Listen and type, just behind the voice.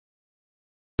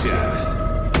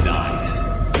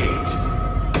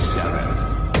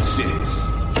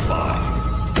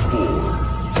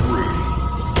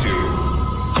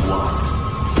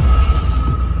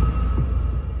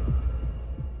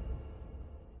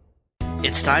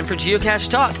It's time for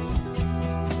Geocache Talk.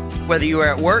 Whether you are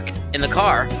at work, in the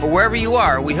car, or wherever you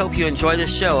are, we hope you enjoy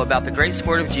this show about the great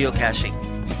sport of geocaching.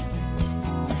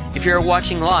 If you're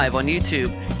watching live on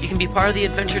YouTube, you can be part of the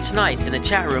adventure tonight in the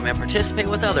chat room and participate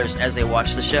with others as they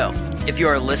watch the show. If you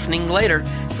are listening later,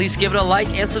 please give it a like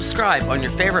and subscribe on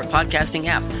your favorite podcasting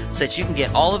app so that you can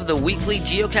get all of the weekly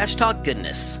Geocache Talk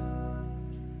goodness.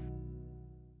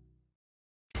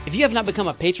 If you have not become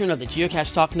a patron of the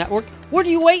Geocache Talk Network, what are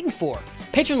you waiting for?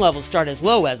 Patron levels start as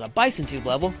low as a Bison Tube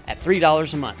level at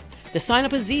 $3 a month. To sign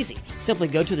up is easy. Simply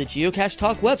go to the Geocache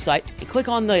Talk website and click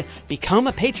on the Become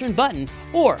a Patron button,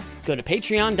 or go to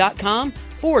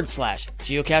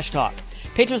patreon.com/Geocache Talk.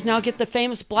 Patrons now get the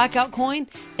famous Blackout coin,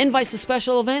 invites to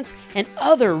special events, and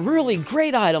other really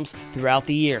great items throughout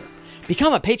the year.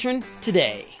 Become a patron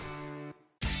today.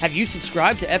 Have you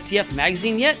subscribed to FTF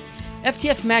Magazine yet?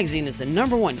 FTF Magazine is the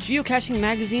 #1 geocaching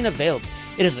magazine available.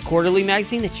 It is a quarterly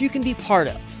magazine that you can be part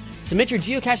of. Submit your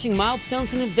geocaching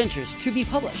milestones and adventures to be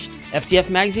published. FTF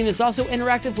Magazine is also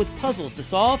interactive with puzzles to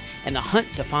solve and the hunt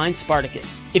to find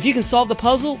Spartacus. If you can solve the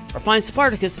puzzle or find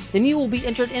Spartacus, then you will be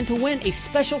entered in to win a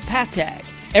special pack tag.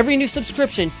 Every new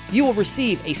subscription, you will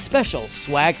receive a special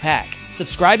swag pack.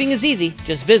 Subscribing is easy.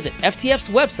 Just visit FTF's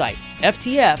website,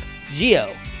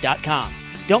 ftfgeo.com.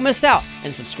 Don't miss out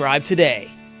and subscribe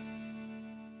today.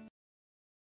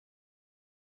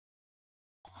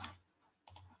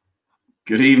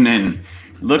 Good evening.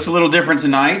 Looks a little different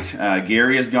tonight.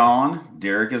 Gary is gone.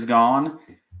 Derek is gone.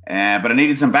 But I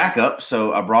needed some backup,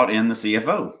 so I brought in the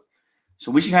CFO. So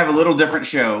we should have a little different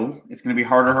show. It's going to be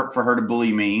harder for her to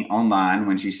bully me online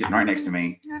when she's sitting right next to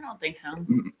me. I don't think so.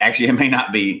 Actually, it may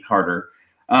not be harder.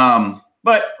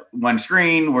 But one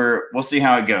screen, we'll see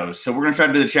how it goes. So we're going to try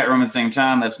to do the chat room at the same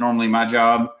time. That's normally my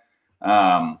job.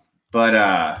 But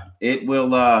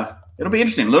it'll be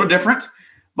interesting, a little different.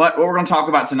 But what we're going to talk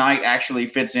about tonight actually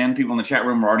fits in. People in the chat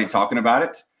room are already talking about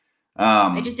it.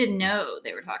 They just didn't know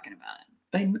they were talking about it.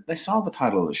 They saw the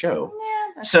title of the show.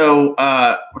 Yeah. So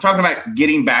we're talking about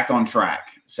getting back on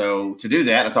track. So to do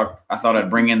that, I thought I'd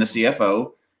bring in the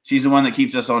CFO. She's the one that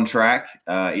keeps us on track,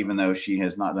 even though she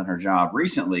has not done her job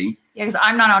recently. Yeah, because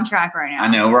I'm not on track right now. I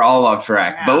know, we're all off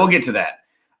track, Yeah. but we'll get to that.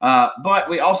 But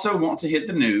we also want to hit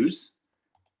the news,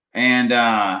 and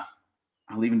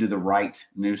I'll even do the right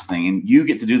news thing, and you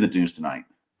get to do the news tonight.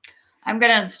 I'm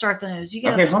going to start the news. You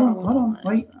Okay, hold on.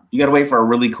 Wait. You got to wait for a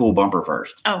really cool bumper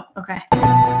first. Oh, okay.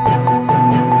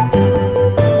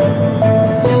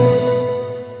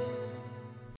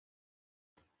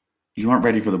 You weren't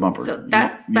ready for the bumper. So you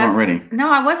that's weren't ready.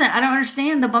 No, I wasn't. I don't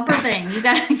understand the bumper thing. You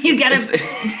got to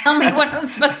tell me what I'm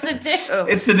supposed to do.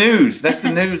 It's the news. That's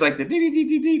the news, like the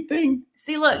dee thing.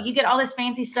 See, look, you get all this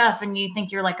fancy stuff, and you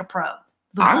think you're like a pro.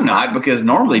 I'm not, because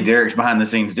normally Derek's behind the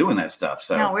scenes doing that stuff.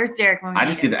 So No, where's Derek? When we I need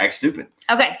just him? get to act stupid.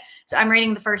 Okay, so I'm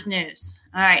reading the first news.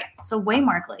 All right, so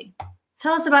Waymarkly.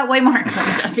 Tell us about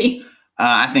Waymarkly, Jesse.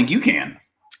 I think you can.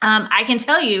 I can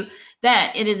tell you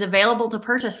that it is available to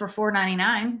purchase for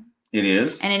 $4.99, It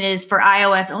is. and it is for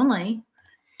iOS only.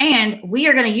 And we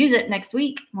are going to use it next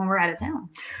week when we're out of town.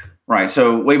 Right.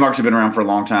 So waymarks have been around for a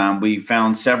long time. We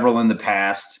found several in the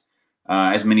past,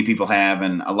 as many people have,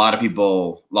 and a lot of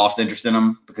people lost interest in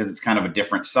them because it's kind of a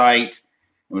different site.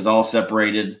 It was all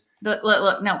separated. Look.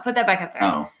 No, put that back up there.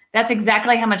 Oh, That's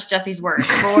exactly how much Jesse's worth.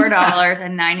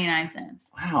 $4.99.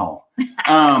 wow.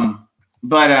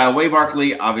 But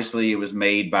Waymarkly, obviously, it was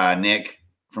made by Nick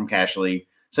from Cachly.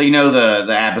 So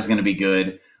the app is going to be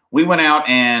good. We went out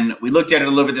and we looked at it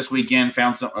a little bit this weekend,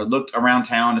 looked around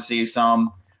town to see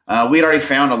some. We had already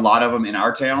found a lot of them in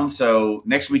our town. So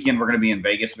next weekend, we're going to be in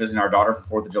Vegas visiting our daughter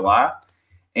for 4th of July.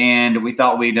 And we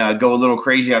thought we'd go a little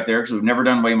crazy out there because we've never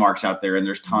done waymarks out there. And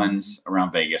there's tons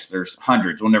around Vegas. There's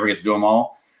hundreds. We'll never get to do them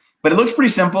all. But it looks pretty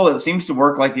simple. It seems to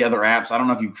work like the other apps. I don't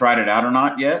know if you've tried it out or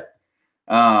not yet.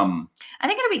 I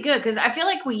think it'll be good because I feel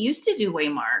like we used to do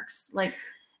waymarks.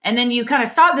 And then you kind of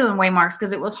stopped doing waymarks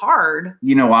because it was hard.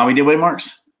 You know why we did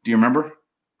waymarks? Do you remember?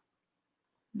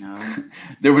 No.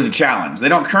 There was a challenge.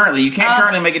 You can't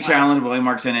currently make a challenge with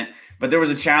waymarks in it, but there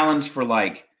was a challenge for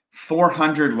like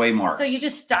 400 waymarks. So you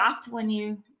just stopped when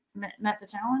you met the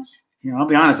challenge? I'll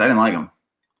be honest, I didn't like them.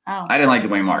 Oh. I didn't like the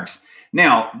waymarks.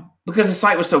 Now, because the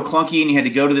site was so clunky and you had to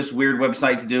go to this weird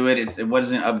website to do it, it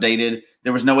wasn't updated.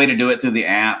 There was no way to do it through the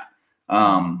app.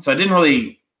 So I didn't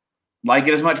really like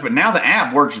it as much, but now the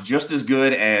app works just as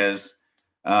good as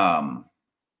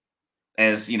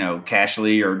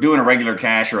Cachly or doing a regular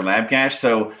cache or a lab cache.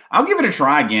 So I'll give it a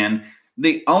try again.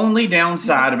 The only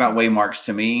downside about waymarks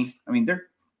to me, I mean,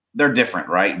 they're different,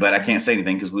 right? But I can't say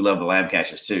anything because we love the lab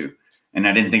caches too. And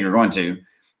I didn't think we were going to,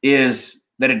 is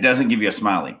that it doesn't give you a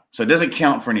smiley. So it doesn't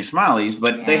count for any smileys,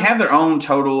 but they have their own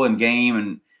total and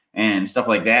game and stuff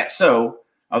like that. So,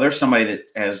 there's somebody that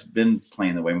has been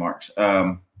playing the Waymarks.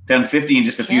 Found 50 in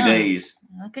just a few days.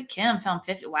 Look at Kim, found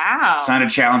 50. Wow. Signed a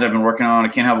challenge I've been working on. I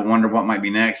can't help but wonder what might be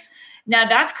next. Now,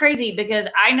 that's crazy because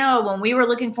I know when we were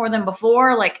looking for them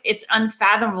before, like it's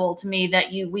unfathomable to me that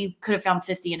we could have found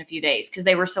 50 in a few days because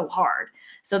they were so hard.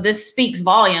 So this speaks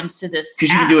volumes to this.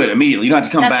 Because you can do it immediately. You don't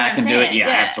have to come back and do it. Yeah,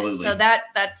 absolutely. So that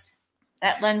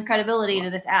lends credibility to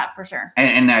this app for sure.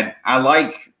 And I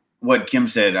like what Kim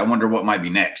said. I wonder what might be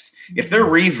next. If they're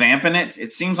revamping it,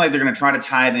 it seems like they're going to try to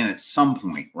tie it in at some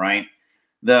point, right?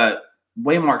 The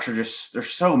Waymarks are there's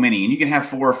so many, and you can have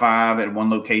 4 or 5 at one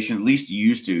location. At least you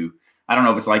used to. I don't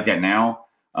know if it's like that now.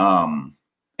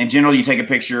 In general, you take a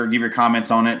picture, give your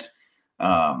comments on it.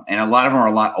 And a lot of them are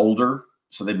a lot older,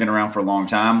 so they've been around for a long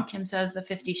time. Kim says the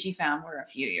 50 she found were a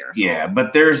few years old.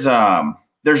 But there's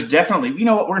definitely, you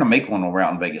know what, we're going to make one when we're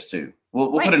out in Vegas too.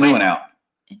 We'll put a new one out.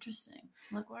 Interesting.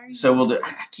 Look, why are you so we'll do.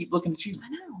 I keep looking at you. I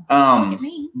know. Look at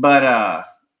me. But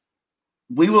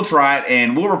we will try it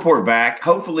and we'll report back.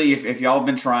 Hopefully, if y'all have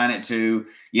been trying it too.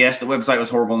 Yes, the website was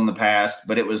horrible in the past,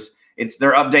 but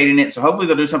they're updating it. So hopefully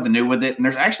they'll do something new with it. And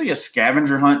there's actually a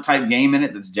scavenger hunt type game in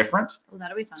it that's different. Oh,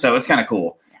 that'll be fun. So it's kind of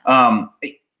cool. Yeah.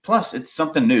 Plus, it's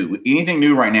something new. Anything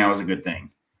new right now is a good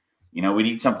thing. You know, we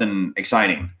need something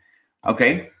exciting.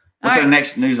 Okay. What's our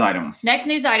next news item? Next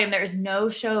news item. There is no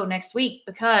show next week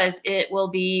because it will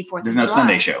be 4th of July. There's no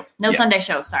Sunday show. No Sunday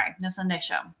show. Sorry. No Sunday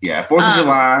show. Yeah. 4th of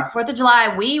July. 4th of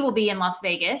July, we will be in Las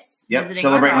Vegas. Yep.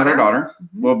 Celebrating with our daughter.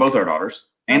 Mm-hmm. Well, both our daughters.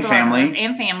 And family.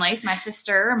 And families. My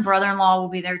sister and brother-in-law will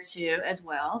be there too as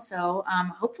well. So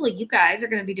hopefully you guys are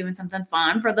going to be doing something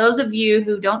fun. For those of you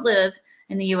who don't live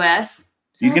in the U.S.,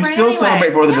 you can still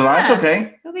celebrate 4th of July. It's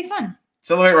okay. It'll be fun.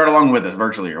 Celebrate right along with us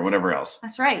virtually or whatever else.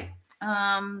 That's right. We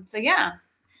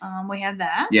have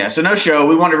that. Yeah, so no show.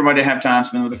 We want everybody to have time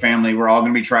spent with the family. We're all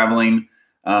going to be traveling,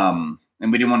 and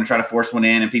we didn't want to try to force one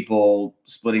in and people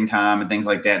splitting time and things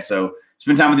like that. So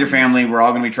spend time with your family. We're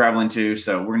all going to be traveling too,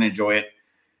 so we're going to enjoy it.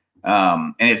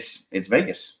 And it's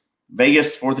Vegas.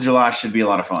 Vegas 4th of July should be a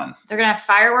lot of fun. They're going to have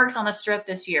fireworks on the Strip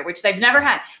this year, which they've never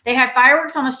had. They had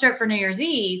fireworks on the Strip for New Year's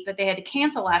Eve, but they had to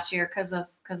cancel last year because of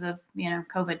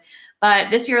COVID. But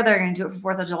this year they're going to do it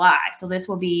for 4th of July, so this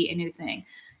will be a new thing.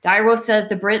 Direwolf says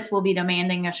the Brits will be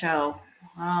demanding a show.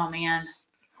 Oh, man.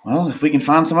 Well, if we can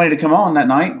find somebody to come on that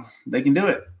night, they can do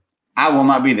it. I will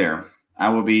not be there. I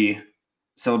will be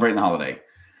celebrating the holiday.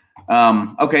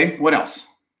 Okay, what else?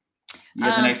 You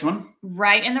got the next one?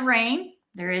 Right in the Rain.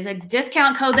 There is a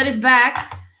discount code that is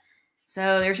back.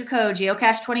 So there's your code,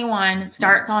 Geocache21. It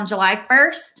starts on July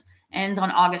 1st, ends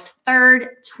on August 3rd,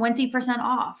 20%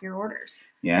 off your orders.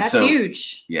 Yeah, that's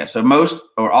huge. Yeah, so most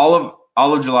or all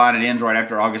of July, and it ends right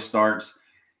after August starts.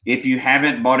 If you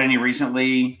haven't bought any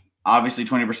recently, obviously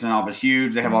 20% off is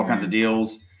huge. They have all kinds of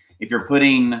deals. If you're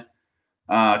putting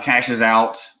caches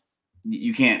out,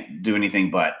 you can't do anything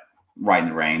but Right in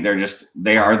the Rain.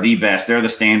 They are the best. They're the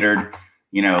standard.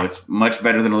 You know, it's much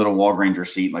better than a little Walgreens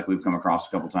receipt like we've come across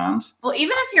a couple times. Well,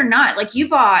 even if you're not, like you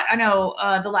bought, I know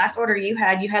the last order you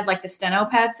had like the steno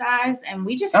pad size, and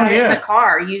we just had it in the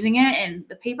car using it, and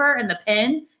the paper and the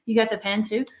pen. You got the pen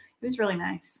too. It was really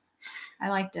nice. I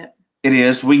liked it. It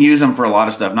is. We use them for a lot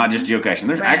of stuff, not just geocaching.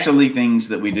 There's actually things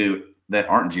that we do that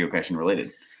aren't geocaching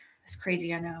related. That's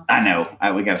crazy. I know.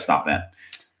 We got to stop that.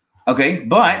 Okay,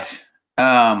 but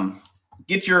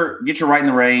get your Right in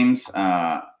the Rains.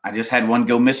 I just had one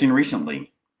go missing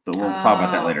recently, but we'll talk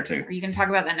about that later too. Are you going to talk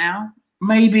about that now?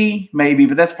 Maybe,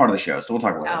 but that's part of the show, so we'll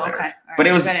talk about that later. Okay. Right. But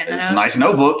it's a nice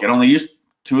notebook. It only used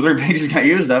 2 or 3 pages got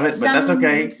used of it, but that's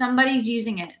okay. Somebody's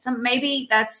using it. Maybe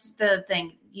that's the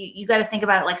thing. You got to think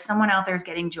about it like someone out there is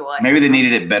getting joy. Maybe they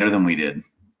needed it better than we did,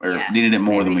 or needed it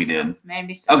more than we did.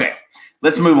 Maybe so. Okay,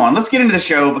 let's move on. Let's get into the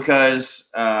show because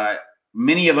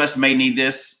many of us may need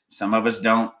this. Some of us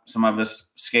don't. Some of us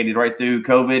skated right through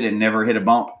COVID and never hit a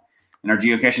bump in our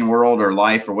geocaching world or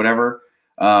life or whatever.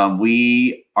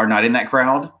 We are not in that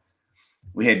crowd.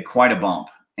 We had quite a bump.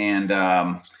 And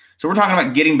so we're talking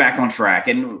about getting back on track.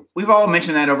 And we've all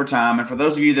mentioned that over time. And for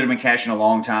those of you that have been caching a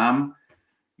long time,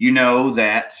 you know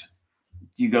that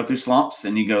you go through slumps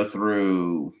and you go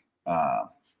through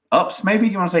ups, maybe.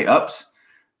 Do you want to say ups?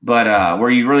 But where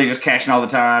you really just caching all the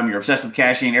time. You're obsessed with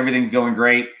caching. Everything's going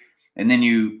great. And then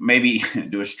you maybe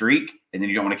do a streak, and then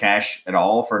you don't want to cache at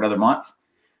all for another month.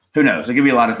 Who knows? It could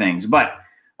be a lot of things. But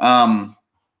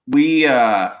we're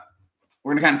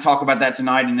going to kind of talk about that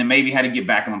tonight, and then maybe how to get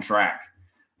back on track.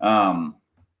 We're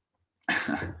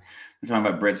talking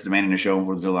about Brett's demanding a show on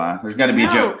 4th of July. There's got to be a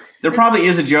joke. There probably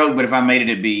is a joke, but if I made it,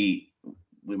 it'd be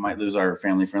we might lose our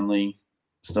family-friendly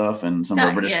stuff and some of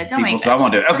our British don't people. make So I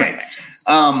won't do it. mentions. Okay.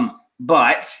 Don't make mentions.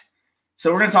 But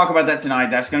so we're going to talk about that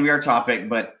tonight. That's going to be our topic.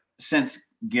 But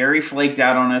since Gary flaked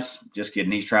out on us, just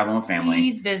kidding. He's traveling with family.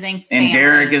 He's visiting family. And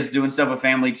Derek is doing stuff with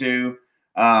family too.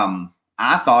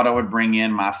 I thought I would bring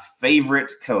in my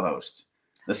favorite co-host,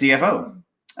 the CFO.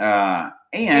 And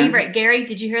favorite. Gary,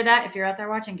 did you hear that? If you're out there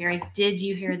watching, Gary, did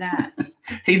you hear that?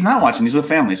 He's not watching. He's with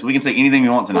family, so we can say anything we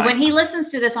want tonight. Well, when he listens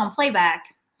to this on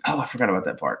playback. Oh, I forgot about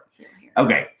that part. He'll hear it.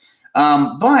 Okay.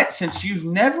 But since you've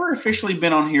never officially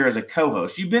been on here as a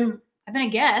co-host, I've been a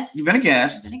guest. You've been a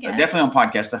guest. I've been a guest. Definitely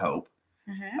on Podcast of Hope.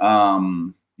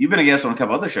 You've been a guest on a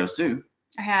couple other shows too.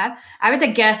 I have. I was a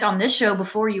guest on this show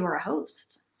before you were a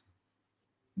host.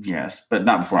 Yes, but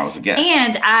not before I was a guest.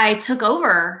 And I took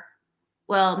over,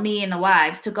 well, me and the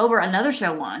wives took over another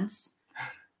show once.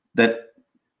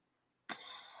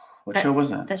 What show was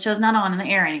that? That show's not on the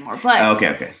air anymore. But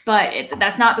okay. But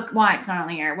that's not why it's not on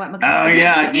the air. What Oh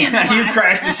yeah, you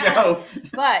crashed the show.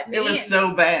 But it was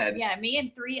so bad. Yeah, me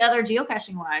and 3 other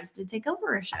geocaching wives did take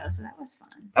over a show, so that was fun.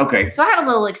 Okay. So I had a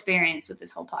little experience with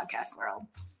this whole podcast world.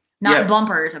 Not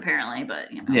bumpers apparently,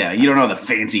 but you know. Yeah, you don't know the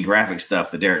fancy graphic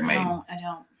stuff that Derek made. I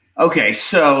don't. Okay,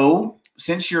 so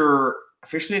since you're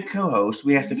officially a co-host,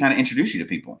 we have to kind of introduce you to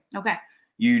people. Okay.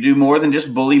 You do more than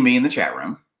just bully me in the chat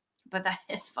room. But that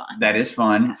is fun. That is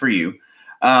fun for you.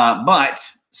 But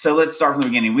so let's start from the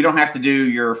beginning. We don't have to do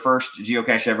your first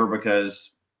geocache ever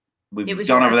because we've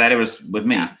gone over that. It was with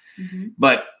me. Yeah. Mm-hmm.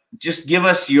 But just give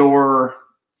us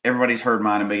everybody's heard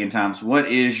mine a million times. What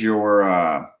is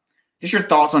your just your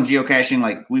thoughts on geocaching?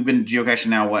 Like we've been geocaching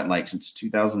now, since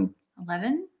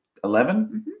 2011? 11?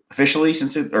 Mm-hmm. Officially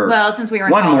since since we were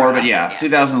in one Colorado, more, but yeah,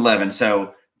 2011.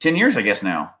 So 10 years, I guess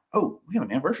now. Oh, we have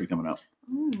an anniversary coming up.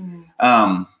 Ooh.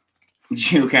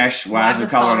 Geocache Wives of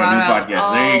Colorado new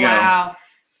podcast. There you go. Wow.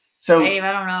 So, Dave,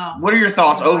 I don't know. What are your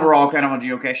thoughts overall, kind of on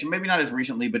geocaching? Maybe not as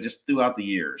recently, but just throughout the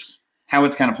years, how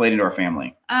it's kind of played into our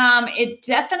family. It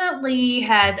definitely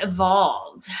has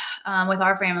evolved with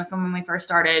our family from when we first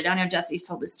started. I know Jesse's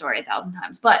told this story 1,000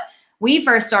 times, but we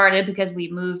first started because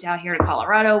we moved out here to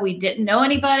Colorado. We didn't know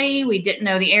anybody. We didn't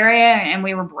know the area, and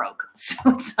we were broke. So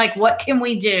it's like, what can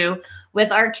we do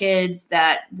with our kids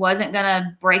that wasn't going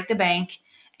to break the bank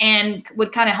and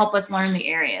would kind of help us learn the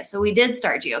area? So we did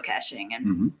start geocaching,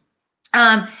 and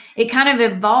it kind of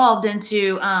evolved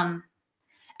into,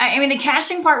 the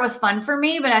caching part was fun for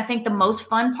me, but I think the most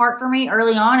fun part for me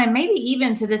early on, and maybe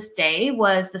even to this day,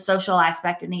 was the social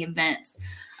aspect and the events.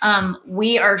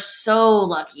 We are so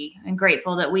lucky and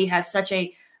grateful that we have such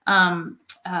a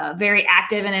very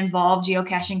active and involved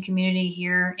geocaching community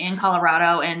here in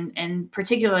Colorado, and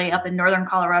particularly up in northern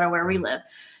Colorado where we live.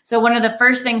 So one of the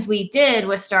first things we did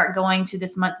was start going to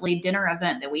this monthly dinner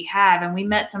event that we have, and we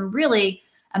met some really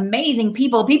amazing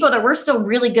people that we're still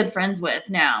really good friends with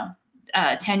now,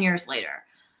 10 years later.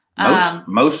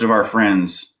 Most of our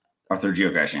friends are through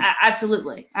geocaching.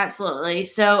 Absolutely.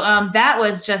 So that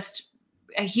was just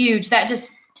a huge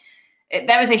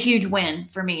win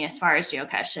for me as far as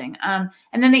geocaching.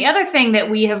 And then the other thing that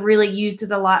we have really used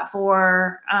it a lot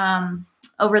for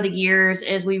over the years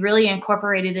is we really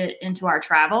incorporated it into our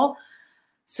travel.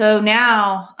 So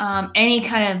now any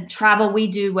kind of travel we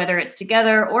do, whether it's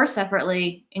together or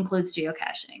separately, includes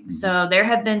geocaching. Mm-hmm. So there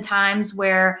have been times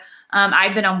where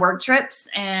I've been on work trips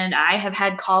and I have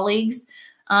had colleagues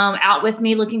out with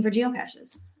me looking for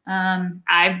geocaches.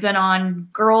 I've been on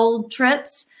girl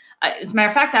trips. As a matter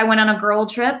of fact, I went on a girl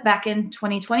trip back in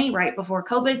 2020, right before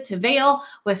COVID, to Vail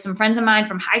with some friends of mine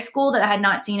from high school that I had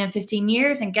not seen in 15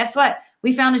 years. And guess what?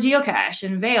 We found a geocache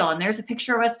in Vail, and there's a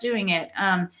picture of us doing it.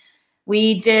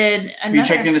 We did. Have you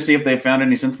checked in to see if they found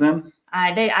any since then?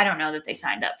 I don't know that they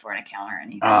signed up for an account or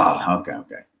anything. Oh, so.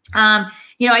 Okay.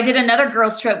 I did another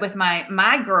girls trip with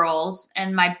my girls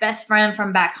and my best friend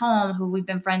from back home, who we've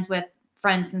been friends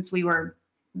since we were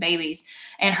babies,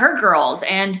 and her girls.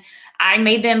 And I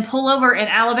made them pull over in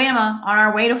Alabama on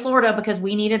our way to Florida because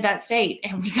we needed that state,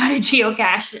 and we got a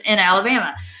geocache in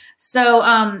Alabama.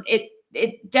 So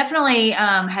it definitely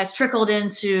has trickled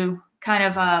into kind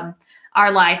of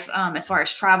our life as far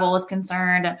as travel is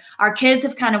concerned. Our kids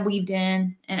have kind of weaved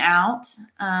in and out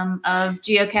of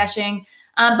geocaching.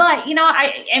 But,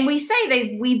 we say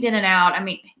they've weaved in and out. I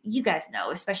mean, you guys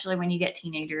know, especially when you get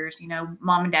teenagers,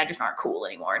 mom and dad just aren't cool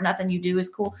anymore. Nothing you do is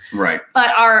cool. Right.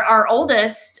 But our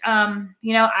oldest,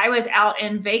 I was out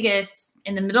in Vegas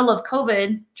in the middle of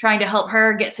COVID trying to help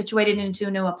her get situated into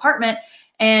a new apartment,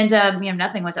 and,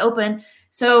 nothing was open.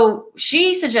 So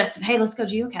she suggested, hey, let's go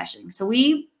geocaching. So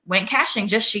we went caching,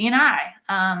 just she and I.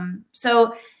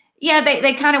 So Yeah,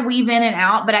 they kind of weave in and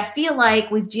out, but I feel like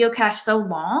we've geocached so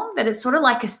long that it's sort of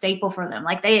like a staple for them.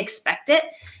 Like they expect it.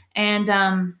 And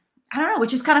I don't know,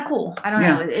 which is kind of cool. I don't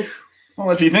know. It's well,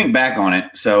 if you think back on it,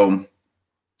 so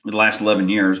the last 11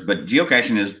 years, but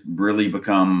geocaching has really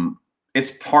become, it's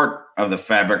part of the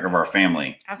fabric of our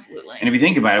family. Absolutely. And if you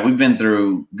think about it, we've been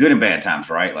through good and bad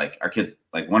times, right? Like our kids,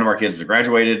 like one of our kids has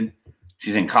graduated.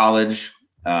 She's in college.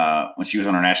 When she was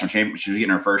on her national championship, she was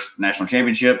getting her first national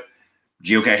championship.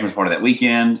 Geocaching was part of that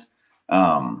weekend. As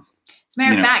a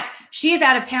matter of fact, she is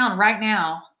out of town right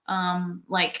now,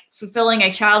 like fulfilling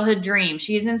a childhood dream.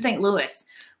 She is in St. Louis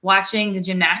watching the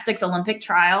gymnastics Olympic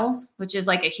trials, which is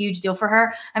like a huge deal for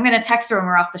her. I'm going to text her when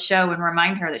we're off the show and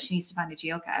remind her that she needs to find a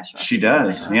geocache. She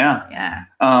does. Yeah. Yeah.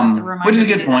 Which is a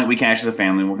good point. We cache as a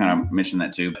family. We'll kind of mention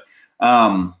that too.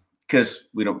 Because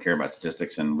we don't care about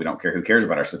statistics and we don't care who cares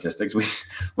about our statistics.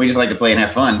 We just like to play and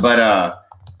have fun. But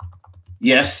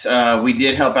yes, we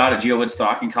did help out at Geo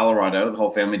Woodstock in Colorado. The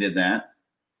whole family did that.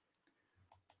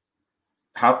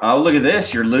 Look at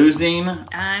this. You're losing.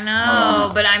 I know,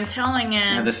 but I'm telling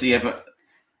you. The CF.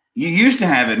 You used to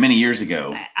have it many years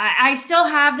ago. I still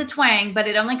have the twang, but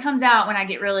it only comes out when I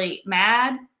get really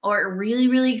mad or really,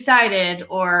 really excited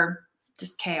or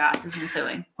just chaos is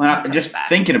ensuing. Well, just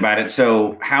thinking about it,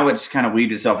 so how it's kind of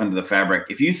weaved itself into the fabric.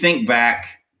 If you think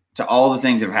back to all the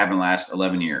things that have happened the last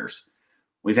 11 years,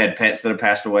 we've had pets that have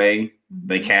passed away.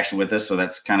 They cached with us, so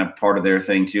that's kind of part of their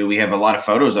thing too. We have a lot of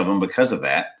photos of them because of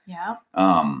that. Yeah.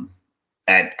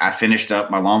 I finished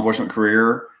up my law enforcement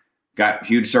career, got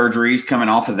huge surgeries coming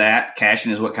off of that.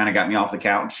 Caching is what kind of got me off the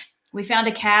couch. We found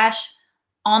a cache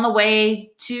on the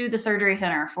way to the surgery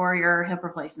center for your hip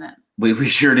replacement. We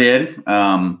sure did.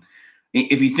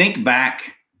 If you think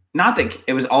back, not that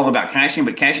it was all about caching,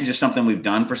 but caching is just something we've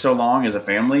done for so long as a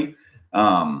family.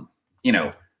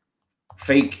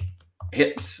 Fake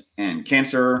hips and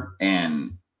cancer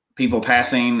and people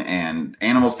passing and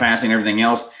animals passing, everything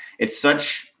else. It's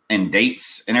such, and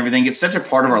dates and everything. It's such a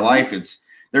part of our life.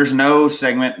 There's no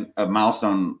segment of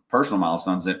personal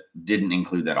milestones that didn't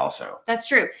include that also. That's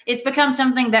true. It's become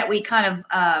something that we kind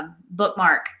of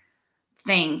bookmark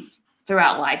things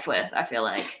throughout life with, I feel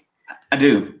like. I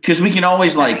do. Because we can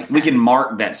always we can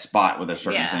mark that spot with a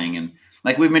certain thing. And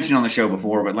like we've mentioned on the show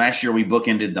before, but last year we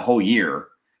bookended the whole year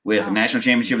with a national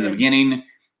championship at the beginning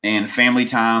and family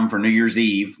time for New Year's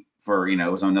Eve for,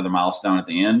 it was another milestone at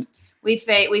the end. We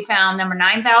found number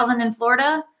 9,000 in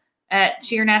Florida at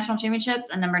cheer national championships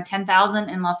and number 10,000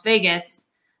 in Las Vegas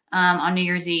on New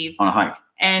Year's Eve. On a hike.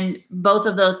 And both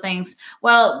of those things,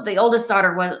 well, the oldest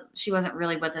daughter, she wasn't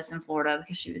really with us in Florida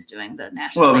because she was doing the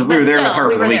national. Well, we were there with her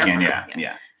for the weekend.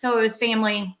 Yeah. So it was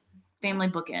family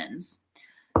bookends.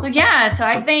 So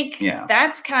I think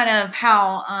that's kind of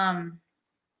how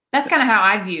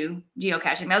I view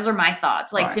geocaching. Those are my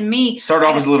thoughts. Like to me, started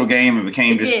off as a little game and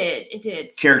became it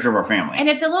did character of our family. And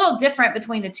it's a little different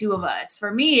between the two of us.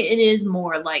 For me, it is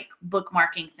more like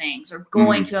bookmarking things or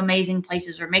going to amazing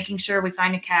places or making sure we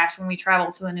find a cache when we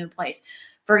travel to a new place.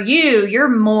 For you,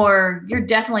 you're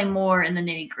definitely more in the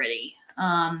nitty gritty.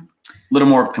 A little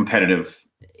more competitive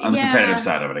on the competitive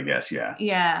side of it, I guess. Yeah.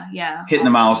 Yeah. Hitting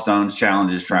the milestones,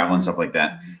 challenges, traveling, stuff like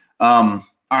that. All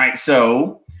right.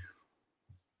 So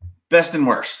best and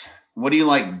worst. What do you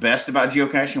like best about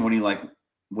geocaching?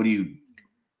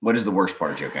 What is the worst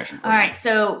part of geocaching for you? All right.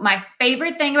 So my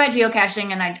favorite thing about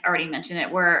geocaching, and I already mentioned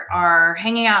it, are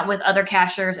hanging out with other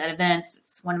cachers at events.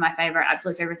 It's one of my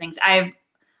absolute favorite things.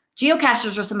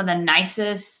 Geocachers are some of the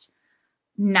nicest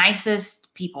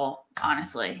people,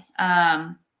 honestly.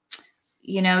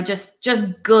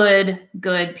 Just good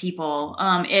people.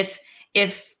 If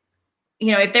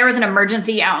there was an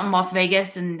emergency out in Las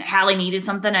Vegas and Hallie needed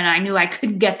something and I knew I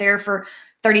couldn't get there for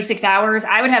 36 hours,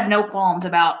 I would have no qualms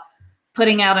about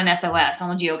putting out an SOS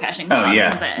on the geocaching.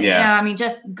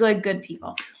 Just good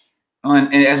people.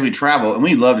 And as we travel, and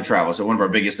we love to travel, so one of our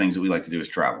biggest things that we like to do is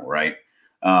travel, right?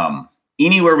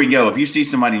 Anywhere we go, if you see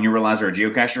somebody and you realize they're a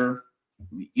geocacher,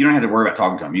 you don't have to worry about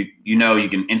talking to them. You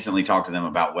can instantly talk to them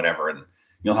about whatever, and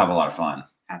you'll have a lot of fun.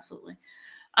 Absolutely.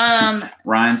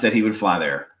 Ryan said he would fly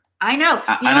there. I know.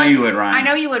 I know you would, Ryan. I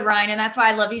know you would, Ryan, and that's why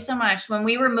I love you so much. When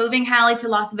we were moving Hallie to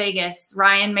Las Vegas,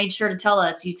 Ryan made sure to tell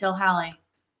us, you tell Hallie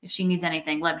if she needs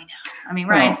anything, let me know. I mean,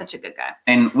 Ryan's such a good guy.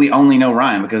 And we only know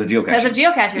Ryan because of geocaching. Because of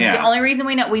geocaching. It's the only reason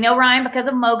we know. We know Ryan because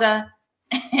of Moga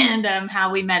and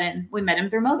how we met him. We met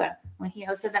him through Moga when he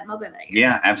hosted that Moga night.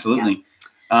 Yeah, absolutely.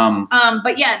 Yeah.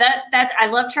 That's I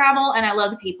love travel and I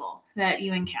love the people that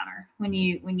you encounter when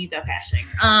you go caching.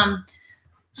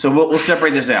 So we'll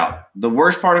separate this out. The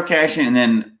worst part of caching, and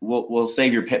then we'll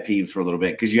save your pet peeves for a little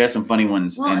bit because you have some funny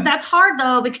ones. Well, that's hard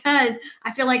though because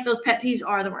I feel like those pet peeves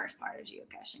are the worst part of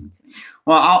geocaching.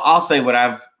 Well, I'll say what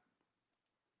I've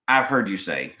heard you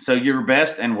say. So your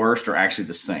best and worst are actually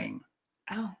the same.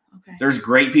 Oh, okay. There's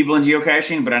great people in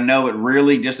geocaching, but I know it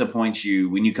really disappoints you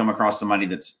when you come across somebody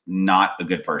that's not a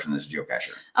good person that's a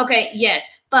geocacher. Okay, yes.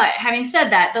 But having said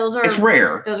that, it's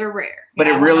rare. Those are rare. But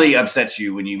it really upsets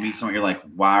you when you meet someone, you're like,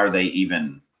 why are they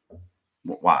even,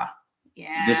 why?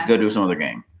 Yeah. Just go do some other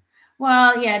game.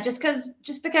 Well, yeah, just because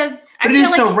But it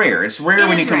is so rare. It's rare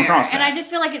when you come across that. And I just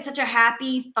feel like it's such a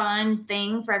happy, fun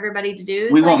thing for everybody to do.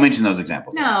 We won't mention those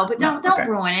examples. No, but don't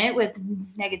ruin it with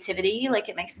negativity. Like,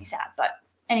 it makes me sad. But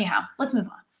anyhow, let's move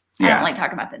on. I don't like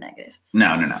talking about the negative.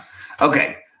 No.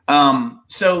 Okay.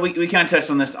 So we kind of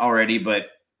touched on this already, but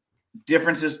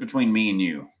differences between me and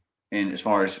you, and as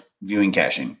far as viewing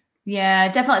caching.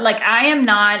 Yeah, definitely. Like, I'm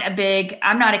not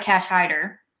a cache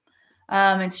hider.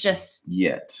 It's just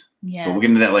yet. Yeah. But we'll get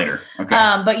into that later.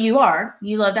 Okay. But you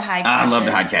love to hide caches. I love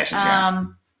to hide caches, yeah.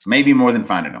 Maybe more than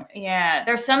finding them. Yeah.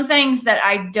 There's some things that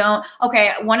I don't.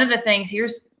 Okay. One of the things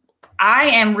I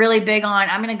am really big on,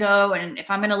 I'm going to go, and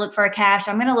if I'm going to look for a cache,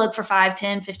 I'm going to look for 5,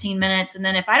 10, 15 minutes. And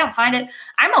then if I don't find it,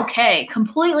 I'm okay.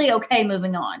 Completely okay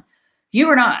moving on. You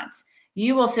are not.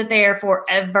 You will sit there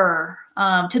forever,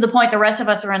 to the point the rest of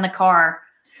us are in the car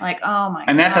like, oh my God.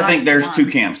 And that's, I think there's two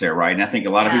camps there, right? And I think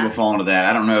a lot of people fall into that.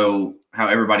 I don't know how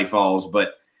everybody falls,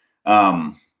 but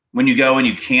when you go and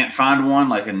you can't find one,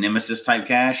 like a nemesis type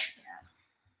cache,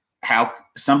 how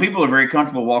some people are very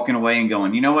comfortable walking away and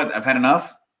going, you know what? I've had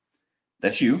enough.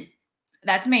 That's you.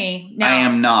 That's me. No, I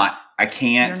am not. I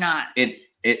can't. You're not.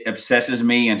 It obsesses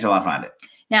me until I find it.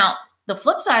 Now, the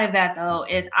flip side of that, though,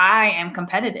 is I am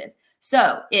competitive.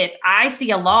 So if I see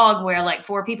a log where like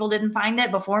 4 people didn't find it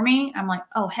before me, I'm like,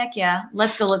 oh, heck yeah,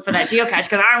 let's go look for that geocache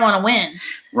because I want to win.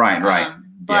 Right.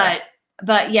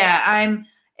 But yeah, I'm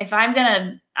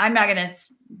not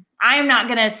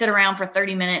gonna sit around for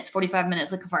 30 minutes, 45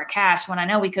 minutes looking for a cache when I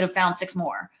know we could have found 6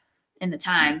 more in the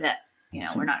time that,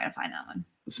 we're not gonna find that one.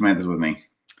 Samantha's with me.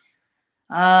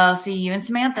 Oh, see you and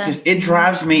Samantha. It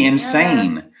drives me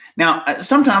insane. Yeah. Now,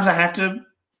 sometimes I have to,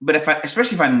 but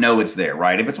especially if I know it's there,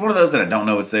 right? If it's one of those that I don't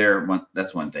know it's there,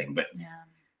 that's one thing. But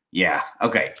yeah.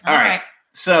 Okay. All right.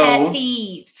 So pet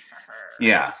peeves for her.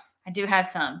 Yeah. I do have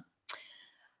some.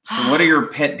 So what are your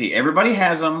pet peeves? Everybody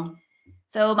has them.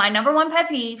 So my number one pet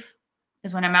peeve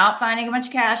is when I'm out finding a bunch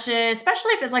of caches,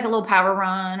 especially if it's like a little power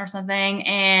run or something,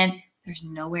 and there's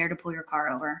nowhere to pull your car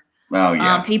over. Oh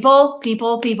yeah. People.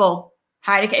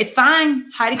 Hide it's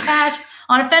fine. Hide a cache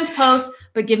on a fence post,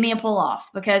 but give me a pull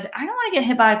off because I don't want to get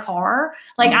hit by a car.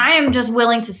 Like I am just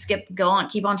willing to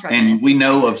keep on trucking. And we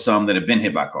know of some that have been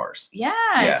hit by cars. Yeah,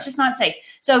 it's just not safe.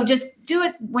 So just do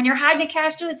it when you're hiding a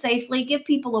cache. Do it safely. Give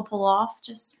people a pull off.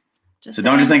 So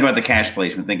don't just think about the cache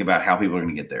placement. Think about how people are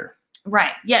going to get there.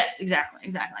 Right. Yes.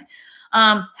 Exactly.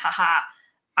 I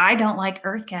don't like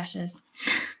earth caches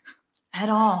at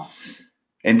all.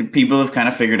 And people have kind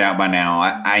of figured out by now.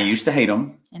 I used to hate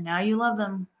them. And now you love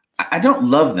them. I don't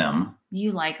love them.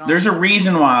 You like them. There's a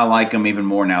reason why I like them even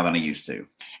more now than I used to.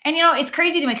 And, it's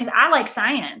crazy to me because I like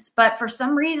science. But for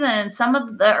some reason, some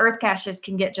of the earth caches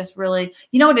can get just really,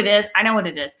 you know what it is? I know what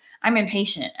it is. I'm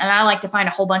impatient. And I like to find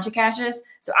a whole bunch of caches.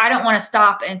 So I don't want to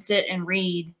stop and sit and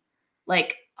read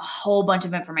like a whole bunch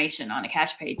of information on a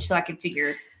cache page so I can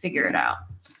figure it out.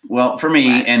 Well, for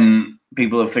me, and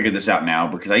people have figured this out now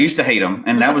because I used to hate them.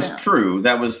 And that was true.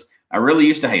 I really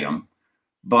used to hate them.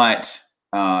 But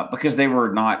because they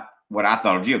were not what I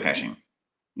thought of geocaching.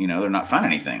 They're not fun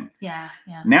anything. Yeah.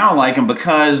 Now I like them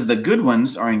because the good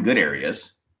ones are in good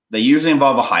areas. They usually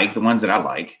involve a hike, the ones that I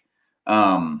like.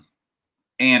 And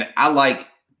I like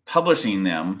publishing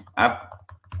them. I've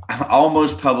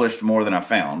almost published more than I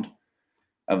found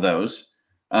of those.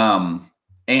 I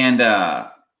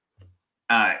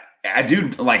do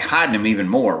like hiding them even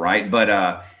more, right?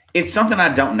 But it's something I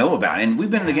don't know about. And we've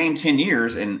been in the game 10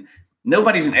 years, and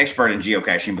nobody's an expert in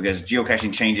geocaching because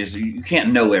geocaching changes. You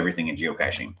can't know everything in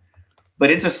geocaching.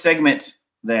 But it's a segment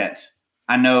that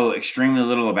I know extremely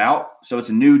little about. So it's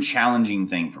a new, challenging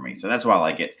thing for me. So that's why I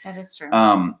like it. That is true.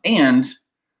 And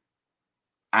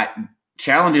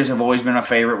challenges have always been my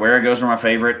favorite. Where it goes are my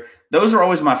favorite. Those are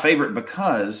always my favorite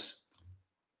because,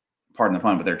 pardon the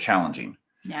pun, but they're challenging.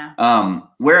 Yeah.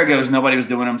 Where it goes, nobody was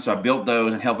doing them, so I built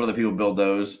those and helped other people build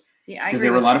those because they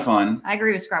were a lot of fun. I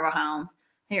agree with Scrabble Hounds.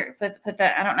 Here, put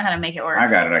that. I don't know how to make it work. I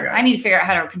got it. I need to figure out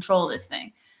how to control this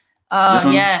thing.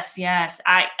 Yes.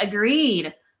 I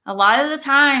agreed. A lot of the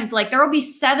times, like there will be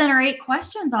 7 or 8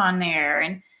 questions on there,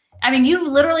 and I mean, you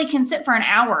literally can sit for an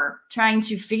hour trying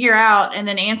to figure out and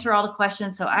then answer all the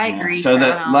questions. So I agree. So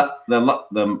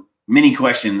the many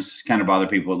questions kind of bother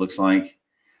people, it looks like.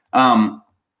 But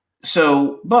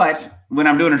when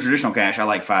I'm doing a traditional cache, I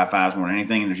like 5.5s more than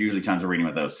anything, and there's usually tons of reading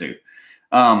with those too.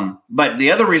 But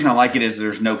the other reason I like it is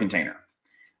there's no container.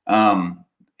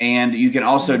 And you can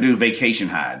also do vacation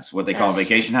hides, what they call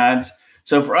vacation hides.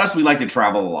 So for us, we like to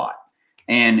travel a lot.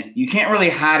 And you can't really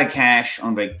hide a cache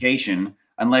on vacation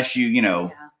unless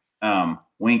you,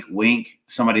 wink, wink,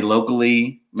 somebody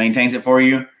locally maintains it for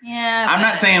you. Yeah. I'm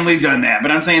not saying we've done that, but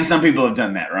I'm saying some people have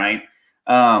done that, right?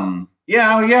 I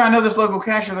know this local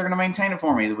cacher, they're going to maintain it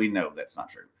for me. We know that's not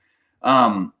true.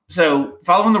 So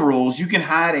following the rules, you can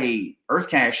hide a earth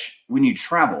cache when you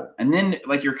travel, and then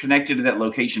like you're connected to that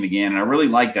location again. And I really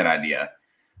like that idea.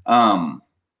 And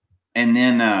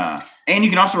you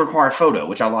can also require a photo,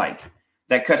 which I like.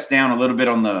 That cuts down a little bit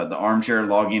on the armchair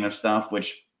logging of stuff,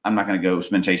 which I'm not going to go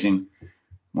spin chasing.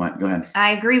 What? Go ahead.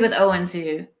 I agree with Owen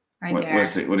too. Right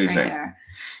there. What do you say? There.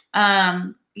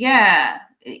 Yeah,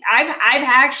 I've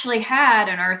actually had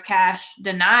an earth cache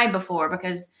denied before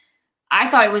because I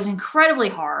thought it was incredibly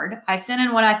hard. I sent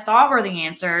in what I thought were the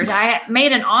answers. I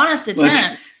made an honest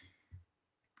attempt.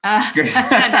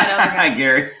 Hi,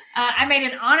 Gary. I made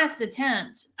an honest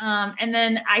attempt, and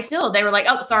then they were like,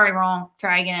 "Oh, sorry, wrong.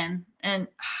 Try again." And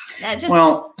that just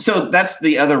so that's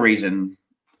the other reason.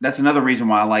 That's another reason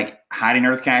why I like hiding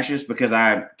earth caches, because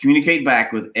I communicate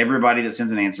back with everybody that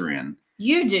sends an answer in.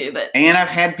 You do, and I've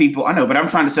had people. I know, but I'm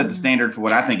trying to set the standard for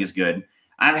what I think is good.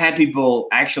 I've had people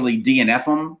actually DNF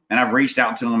them, and I've reached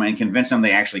out to them and convinced them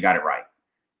they actually got it right.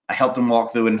 I helped them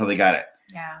walk through it until they got it.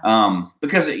 Yeah.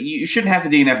 Because you shouldn't have to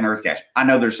DNF an earth cache. I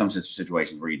know there's some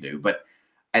situations where you do, but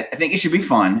I think it should be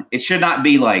fun. It should not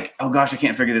be like, oh gosh, I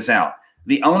can't figure this out.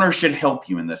 The owner should help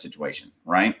you in that situation,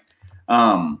 right?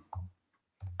 And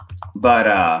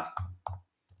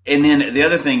then the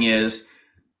other thing is,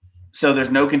 so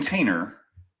there's no container,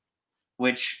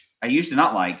 which I used to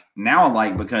not like. Now I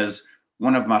like, because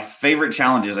one of my favorite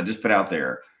challenges I just put out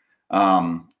there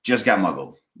just got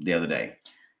muggled the other day.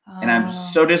 And I'm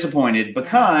so disappointed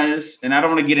because, and I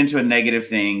don't want to get into a negative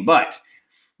thing, but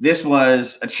this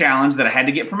was a challenge that I had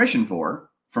to get permission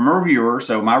from a reviewer.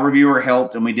 So my reviewer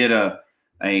helped, and we did a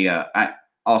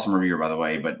awesome reviewer, by the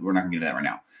way, but we're not going to get into that right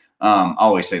now. I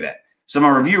always say that. So my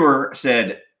reviewer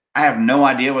said, I have no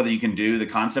idea whether you can do the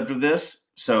concept of this.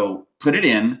 So put it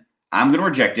in. I'm going to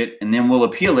reject it, and then we'll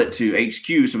appeal it to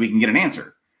HQ so we can get an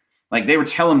answer. Like, they were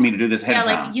telling me to do this ahead of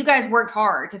time. Like, you guys worked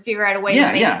hard to figure out a way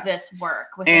to make this work.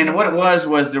 And what it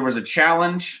was there was a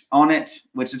challenge on it,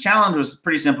 which the challenge was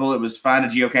pretty simple. It was find a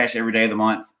geocache every day of the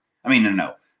month. I mean,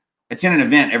 no. Attend an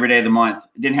event every day of the month.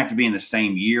 It didn't have to be in the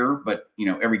same year, but,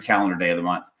 every calendar day of the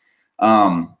month.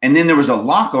 And then there was a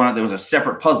lock on it that was a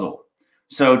separate puzzle.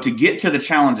 So to get to the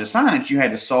challenge assignment, you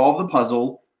had to solve the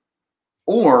puzzle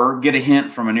or get a hint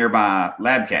from a nearby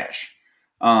lab cache.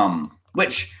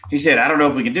 Which he said, I don't know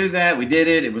if we can do that. We did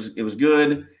it. It was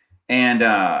good. And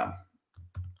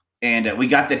we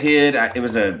got that hid. It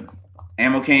was a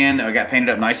ammo can. I got painted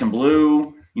up nice and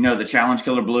blue, the challenge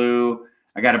killer blue.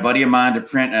 I got a buddy of mine to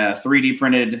print a 3D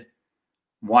printed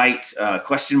white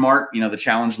question mark, the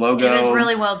challenge logo. It was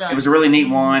really well done. It was a really neat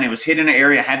one. It was hidden in an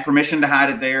area. I had permission to hide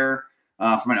it there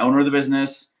from an owner of the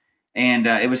business. And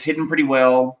it was hidden pretty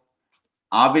well.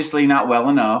 Obviously not well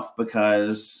enough,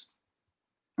 because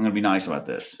I'm going to be nice about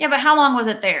this. Yeah, but how long was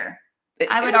it there?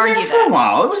 I would argue that. For a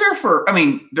while. It was there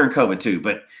during COVID too,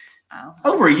 but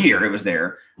over a year it was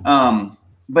there.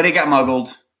 But it got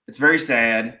muggled. It's very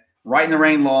sad. Right in the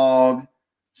rain log,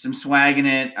 some swag in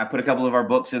it. I put a couple of our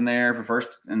books in there for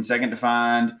first and second to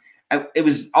find. It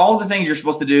was all the things you're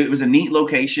supposed to do. It was a neat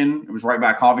location. It was right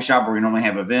by a coffee shop where we normally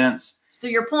have events. So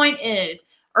your point is,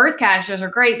 earth caches are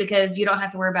great because you don't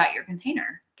have to worry about your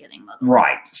container getting muggled.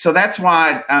 Right. So that's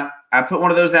why I put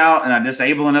one of those out, and I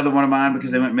disable another one of mine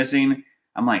because they went missing.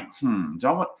 I'm like,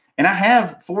 and I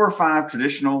have 4 or 5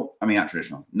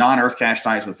 non-earth cache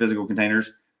types with physical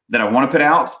containers that I want to put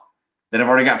out, that I've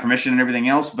already got permission and everything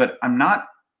else, but I'm not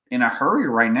in a hurry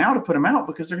right now to put them out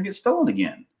because they're going to get stolen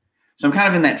again. So I'm kind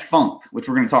of in that funk, which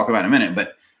we're going to talk about in a minute.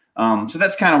 But so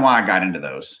that's kind of why I got into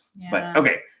those. Yeah. But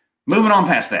okay, moving on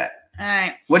past that. All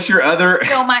right. What's your other?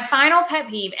 So my final pet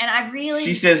peeve, and I really.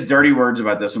 She says dirty words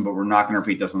about this one, but we're not going to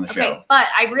repeat this on the show. But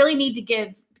I really need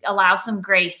to allow some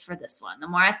grace for this one. The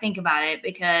more I think about it,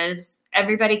 because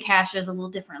everybody caches a little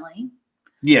differently.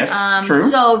 Yes, true.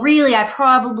 So really, I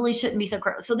probably shouldn't be so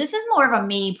critical. So this is more of a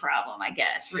me problem, I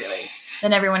guess, really.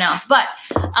 than everyone else. But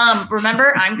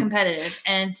remember, I'm competitive.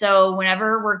 And so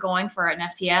whenever we're going for an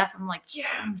FTF, I'm like, yeah,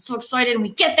 I'm so excited. And we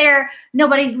get there,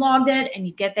 nobody's logged it. And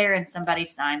you get there and somebody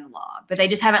signed the log, but they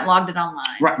just haven't logged it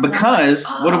online. Right. Because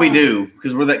what do we do?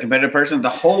 Because we're that competitive person. The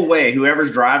whole way,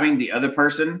 whoever's driving, the other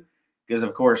person, because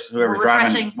of course, whoever's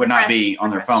driving would not be on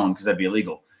their phone because that'd be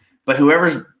illegal. But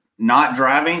whoever's not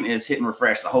driving is hitting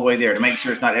refresh the whole way there to make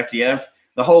sure it's not FTF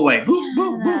the whole way. Boop,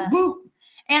 boop, boop, boop.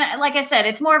 And like I said,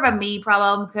 it's more of a me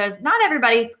problem because not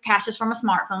everybody caches from a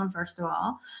smartphone, first of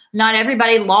all. Not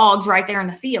everybody logs right there in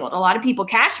the field. A lot of people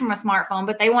cache from a smartphone,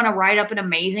 but they want to write up an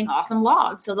amazing, awesome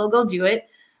log. So they'll go do it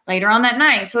later on that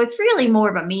night. So it's really more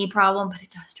of a me problem, but it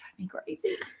does drive me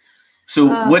crazy.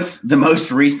 So what's the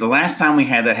most recent? The last time we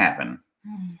had that happen,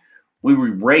 we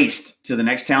raced to the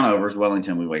next town over is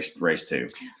Wellington. We raced to.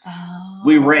 Oh,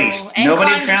 we raced. Nobody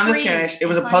had found this tree. cache. It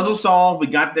was a puzzle solve. We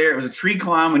got there. It was a tree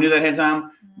climb. We knew that ahead of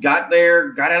time. Got there,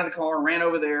 got out of the car, ran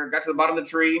over there, got to the bottom of the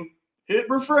tree, hit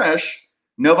refresh.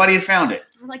 Nobody had found it.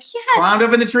 We're like, yes. Climbed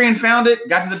up in the tree and found it.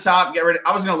 Got to the top, get ready.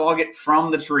 I was going to log it from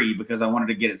the tree because I wanted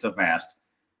to get it so fast.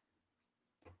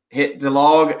 Hit the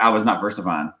log. I was not first to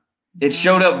find. It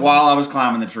showed up while I was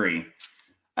climbing the tree.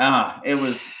 It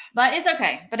was. But it's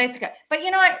okay. But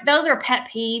you know what? Those are pet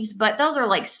peeves, but those are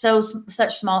like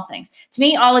such small things. To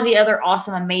me, all of the other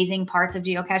awesome, amazing parts of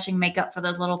geocaching make up for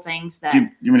those little things that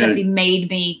Jesse made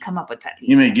me come up with pet peeves.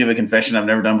 You may give a confession I've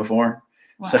never done before.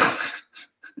 Wow.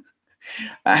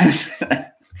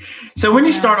 So when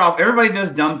you start off, everybody does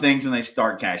dumb things when they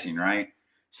start caching, right?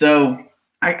 So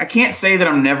I can't say that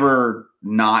I'm never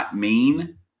not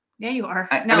mean. Yeah, you are.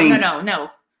 No.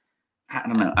 I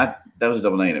don't know. That was a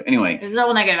double negative. Anyway. It was a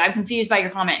double negative. I'm confused by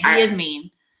your comment. He is mean.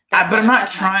 But I'm not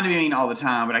trying to be mean all the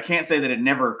time, but I can't say that it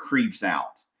never creeps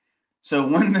out. So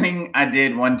one thing I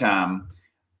did one time,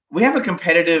 we have a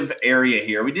competitive area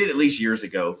here. We did at least years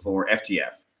ago for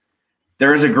FTF.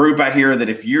 There is a group out here that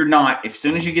if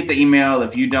soon as you get the email,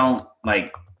 if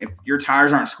your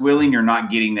tires aren't squealing, you're not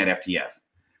getting that FTF.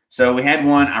 So we had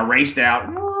one. I raced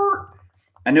out.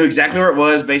 I knew exactly where it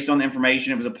was based on the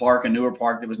information. It was a park, a newer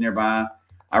park that was nearby.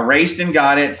 I raced and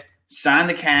got it, signed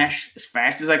the cache as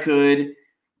fast as I could,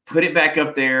 put it back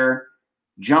up there,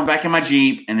 jumped back in my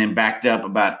Jeep, and then backed up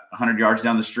about 100 yards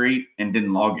down the street and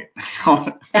didn't log it.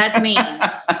 That's mean.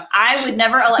 I would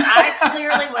never. I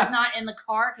clearly was not in the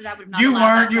car because I would not. You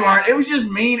weren't. It was just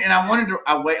mean, and I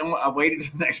waited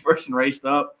till the next person raced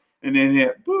up and then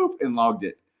hit boop and logged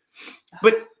it.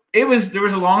 But there was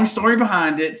a long story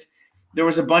behind it. There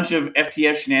was a bunch of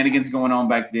FTF shenanigans going on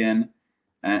back then.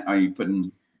 Are you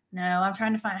putting? No, I'm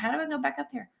trying to find. How do I go back up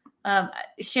there?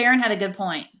 Sharon had a good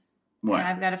point. What? And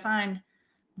I've got to find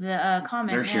the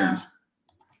comment. There's Sharon's.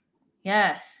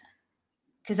 Yes,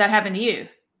 because that happened to you.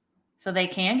 So they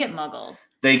can get muggled.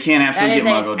 They can absolutely get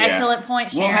muggled. That is an excellent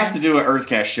point, Sharon. We'll have to do an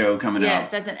EarthCast show coming up. Yes,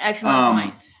 that's an excellent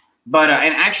point. But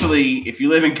and actually, if you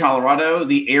live in Colorado,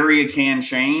 the area can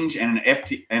change, and an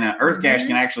EarthCast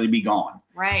can actually be gone.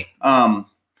 Right.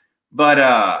 But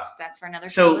that's for another.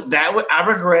 So I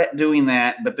regret doing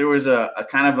that. But there was a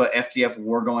kind of a FTF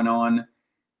war going on,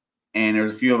 and there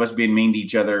was a few of us being mean to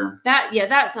each other.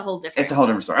 That's a whole different. It's a whole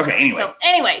different story. Okay.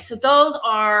 Anyway, so those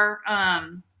are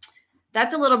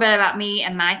that's a little bit about me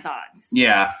and my thoughts.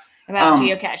 Yeah. About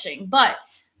geocaching, but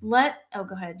go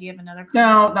ahead. Do you have another?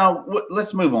 No.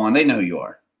 Let's move on. They know who you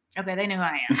are. Okay, they know who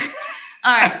I am.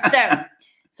 All right,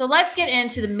 so let's get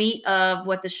into the meat of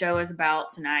what the show is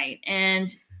about tonight,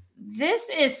 and this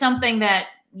is something that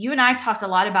you and I have talked a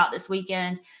lot about this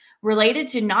weekend, related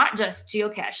to not just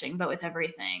geocaching, but with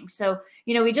everything. So,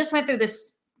 we just went through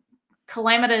this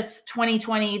calamitous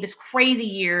 2020, this crazy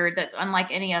year that's unlike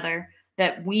any other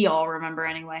that we all remember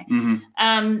anyway.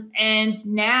 Mm-hmm. And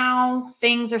now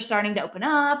things are starting to open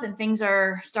up and things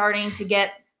are starting to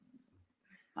get,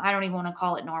 I don't even want to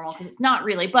call it normal because it's not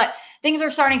really, but things are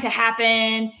starting to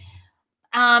happen.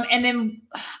 And then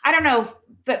I don't know,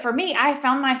 but for me, I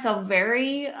found myself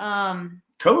very,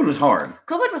 COVID was hard.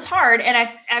 COVID was hard. And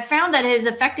I found that it has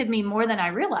affected me more than I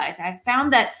realized. I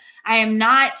found that I am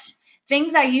not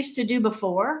things I used to do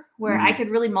before where I could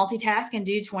really multitask and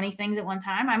do 20 things at one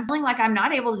time. I'm feeling like I'm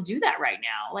not able to do that right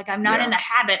now. Like I'm not in the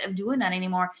habit of doing that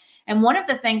anymore. And one of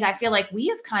the things I feel like we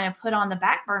have kind of put on the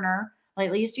back burner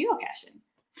lately is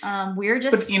geocaching. We're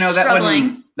just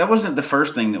struggling. That wasn't the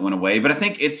first thing that went away, but I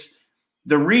think it's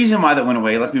the reason why that went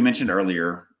away. Like we mentioned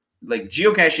earlier, like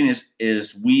geocaching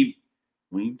is we've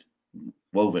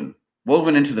woven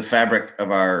into the fabric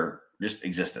of our just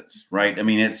existence, right? I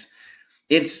mean, it's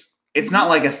not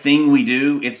like a thing we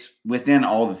do. It's within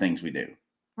all the things we do.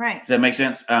 Right. Does that make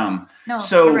sense? No,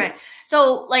 so you're right.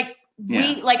 So like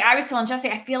I was telling Jesse,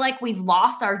 I feel like we've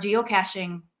lost our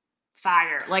geocaching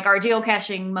fire, like our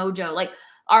geocaching mojo, like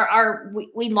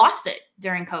we lost it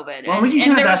during COVID. Well, we can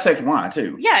kind of dissect why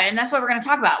too. Yeah, and that's what we're going to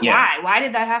talk about. Yeah. Why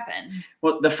did that happen?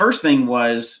 Well, the first thing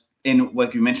was, in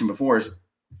what you mentioned before, is,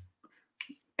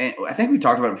 and I think we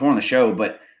talked about it before on the show,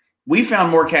 but we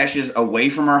found more caches away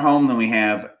from our home than we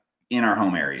have in our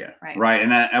home area. Right.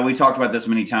 And we talked about this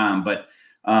many times, but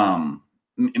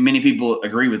many people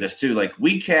agree with this too. Like,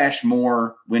 we cache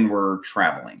more when we're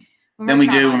traveling than we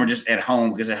do when we're just at home,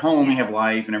 because at home we have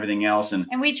life and everything else. And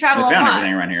we travel we found a lot.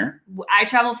 Everything around here. I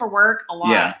travel for work a lot.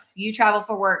 Yeah. You travel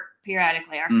for work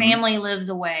periodically. Our family lives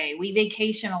away. We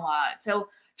vacation a lot. So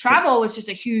travel was just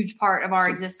a huge part of our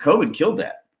existence. COVID killed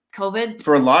that. COVID?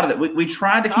 For a lot of that. We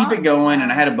tried to keep it going,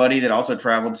 and I had a buddy that also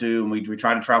traveled too, and we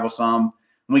tried to travel some.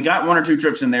 And we got 1 or 2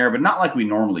 trips in there, but not like we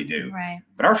normally do. Right.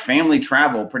 But our family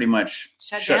travel pretty much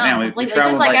shut down. We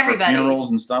traveled just like everybody. For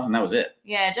funerals and stuff, and that was it.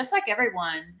 Yeah, just like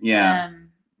everyone. Yeah.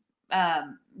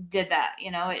 Did that.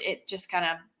 It just kind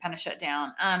of shut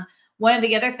down. One of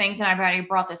the other things, and I've already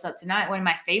brought this up tonight, one of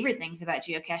my favorite things about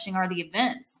geocaching are the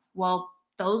events. Well,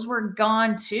 those were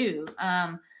gone too.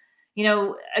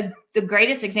 The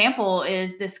greatest example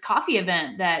is this coffee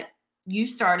event that you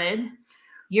started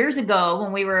years ago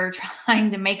when we were trying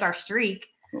to make our streak.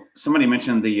 Somebody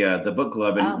mentioned the book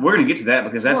club, and we're going to get to that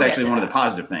because that's actually one of the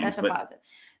positive things. That's a positive.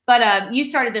 But you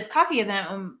started this coffee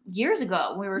event years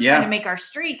ago. We were trying to make our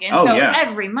streak. And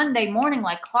every Monday morning,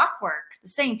 like clockwork, the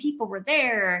same people were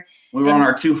there. We were on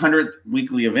our 200th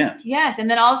weekly event. Yes. And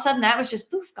then all of a sudden that was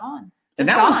just poof, gone. And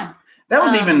that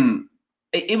was even,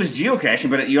 it was geocaching,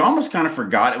 but you almost kind of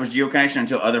forgot it was geocaching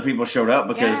until other people showed up,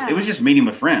 because it was just meeting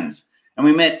with friends. And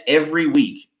we met every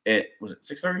week at, was it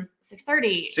 6:30?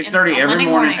 6:30. 6:30 every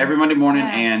morning, every Monday morning.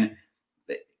 Yeah. And,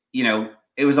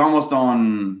 it was almost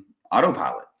on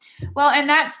autopilot. Well, and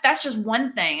that's just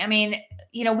one thing. I mean,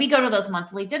 we go to those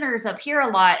monthly dinners up here a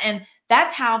lot. And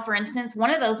that's how, for instance, one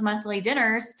of those monthly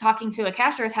dinners, talking to a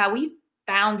cacher, is how we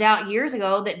found out years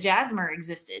ago that Jasmer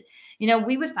existed.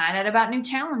 We would find out about new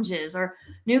challenges or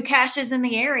new caches in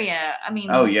the area. I mean,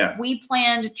 we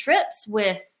planned trips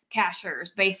with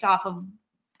cachers based off of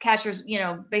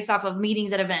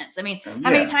meetings at events. I mean,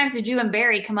 how many times did you and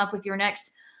Barry come up with your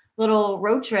next little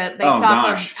road trip based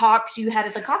off of talks you had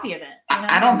at the coffee event?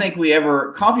 I don't think we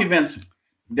ever, coffee events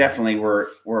definitely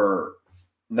were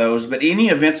those, but any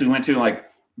events we went to, like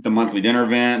the monthly dinner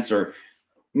events, or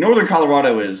Northern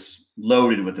Colorado is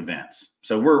loaded with events.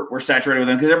 So we're saturated with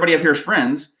them because everybody up here is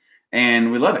friends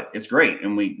and we love it. It's great.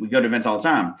 And we go to events all the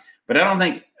time, but I don't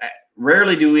think,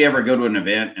 rarely do we ever go to an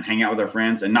event and hang out with our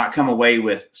friends and not come away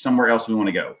with somewhere else we want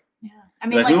to go. Yeah. I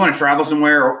mean, we want to travel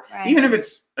somewhere, or even if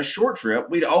it's a short trip,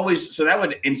 we'd always, so that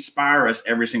would inspire us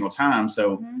every single time.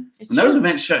 So when those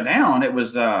events shut down, it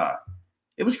was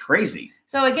crazy.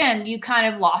 So again, you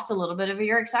kind of lost a little bit of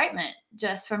your excitement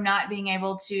just from not being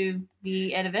able to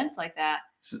be at events like that.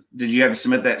 So did you have to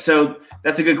submit that? So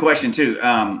that's a good question too.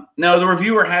 No, the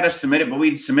reviewer had us submit it, but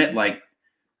we'd submit like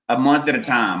a month at a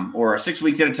time or 6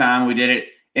 weeks at a time. We did it,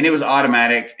 and it was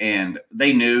automatic, and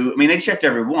they knew. I mean, they checked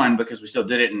every one because we still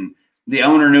did it, and the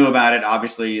owner knew about it.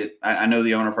 Obviously, I know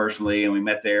the owner personally, and we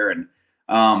met there,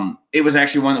 and it was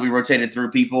actually one that we rotated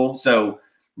through people. So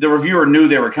the reviewer knew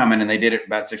they were coming, and they did it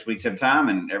about 6 weeks at a time,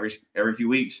 and every few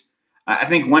weeks. I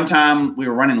think one time we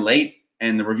were running late,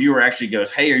 and the reviewer actually goes,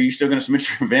 "Hey, are you still going to submit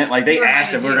your event?" Like, they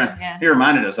asked if we were going to. Yeah. He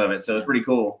reminded us of it, so it's pretty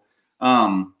cool.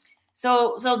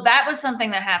 So that was something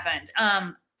that happened.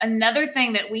 Another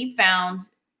thing that we found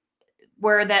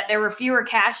were that there were fewer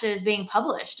caches being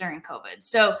published during COVID.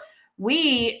 So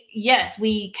we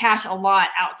cache a lot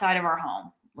outside of our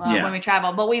home when we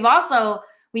travel, but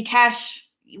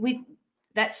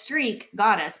that streak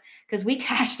got us because we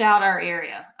cached out our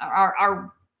area,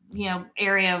 our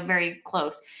area very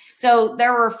close. So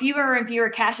there were fewer and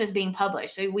fewer caches being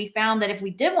published. So we found that if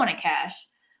we did want to cache,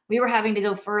 we were having to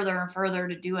go further and further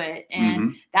to do it.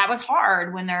 And that was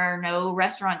hard when there are no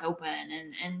restaurants open.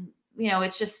 And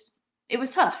it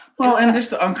was tough. Well, and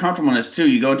just the uncomfortableness too.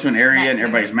 You go into an area and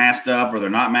everybody's masked up, or they're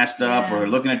not masked up, or they're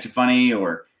looking at you funny,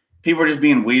 or people are just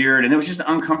being weird. And there was just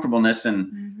the uncomfortableness.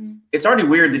 And it's already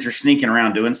weird that you're sneaking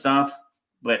around doing stuff,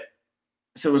 but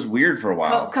so it was weird for a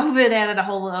while. COVID added a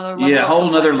whole other level. Yeah, a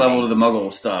whole other level to the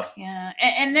muggle stuff. Yeah.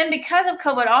 And then because of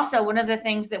COVID also, one of the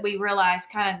things that we realized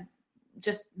kind of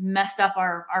just messed up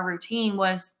our routine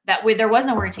was that there was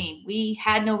no routine. We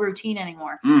had no routine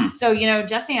anymore. So,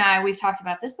 Jesse and I, we've talked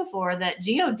about this before, that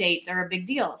geo dates are a big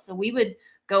deal. So we would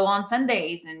go on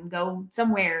Sundays and go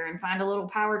somewhere and find a little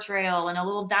power trail and a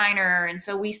little diner. And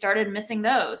so we started missing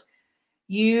those.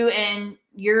 You and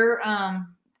your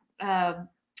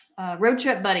road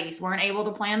trip buddies weren't able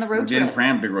to plan the road We trip. didn't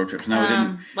plan big road trips. No, we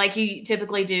didn't. Like you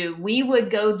typically do. We would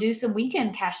go do some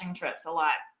weekend caching trips a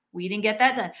lot. We didn't get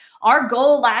that done. Our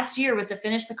goal last year was to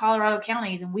finish the Colorado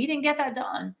counties, and we didn't get that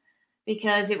done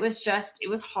because it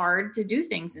was hard to do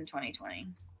things in 2020.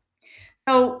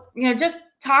 So, just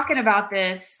talking about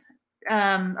this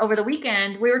over the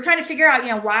weekend, we were trying to figure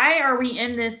out, why are we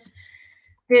in this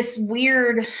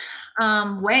weird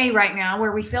way right now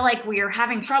where we feel like we are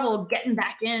having trouble getting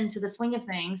back into the swing of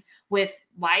things with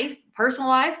life, personal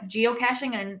life,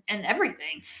 geocaching, and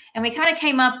everything. And we kind of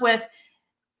came up with,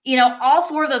 all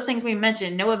 4 of those things we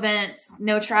mentioned: no events,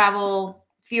 no travel,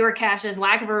 fewer caches,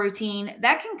 lack of a routine.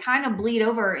 That can kind of bleed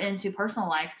over into personal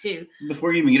life too.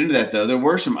 Before you even get into that, though, there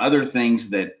were some other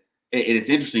things that it's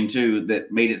interesting too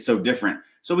that made it so different.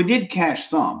 So we did cache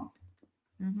some.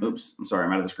 Mm-hmm. Oops, I'm sorry,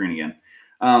 I'm out of the screen again.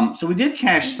 So we did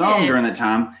cache some during that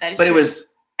time, but true. It was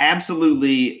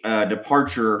absolutely a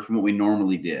departure from what we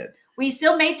normally did. We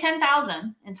still made 10,000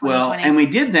 in 2020. Well, and we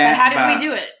did that. But how did we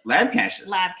do it? Lab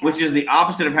caches, which is the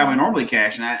opposite of how we normally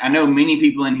cache. And I know many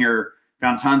people in here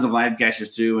found tons of lab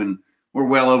caches too, and we're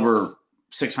well over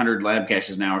 600 lab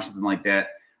caches now or something like that.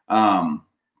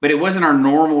 But it wasn't our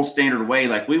normal standard way.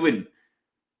 Like we would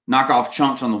knock off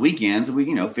chunks on the weekends. We,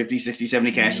 50, 60,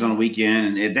 70 caches on a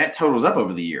weekend, and that totals up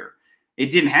over the year. It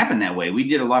didn't happen that way. We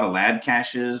did a lot of lab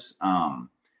caches.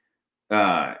 Barry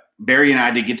and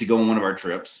I did get to go on one of our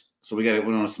trips. So we went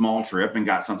on a small trip and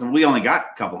got something. We only got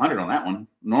a couple hundred on that one.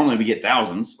 Normally we get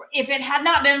thousands. If it had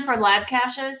not been for lab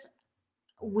caches,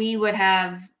 it would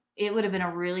have been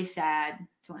a really sad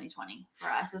 2020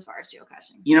 for us as far as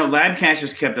geocaching. Lab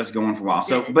caches kept us going for a while.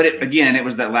 So, but it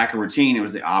was that lack of routine. It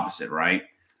was the opposite, right?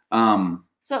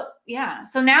 So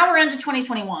now we're into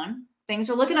 2021. Things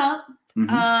are looking up.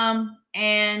 Mm-hmm.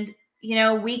 And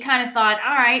we kind of thought,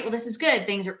 all right, well, this is good.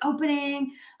 Things are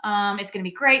opening. It's going to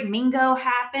be great. Mingo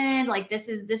happened. Like this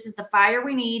is the fire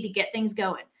we need to get things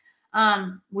going.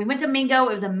 We went to Mingo.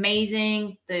 It was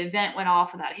amazing. The event went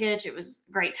off without a hitch. It was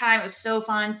a great time. It was so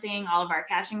fun seeing all of our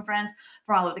caching friends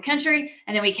from all over the country.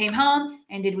 And then we came home,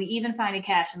 and did we even find a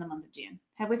cache in the month of June?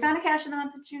 Have we found a cache in the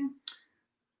month of June?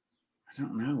 I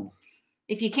don't know.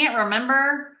 If you can't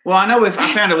remember. Well, I know if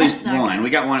I found at least one. We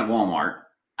got one at Walmart.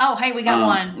 Oh, hey, we got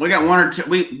one. We got one or two.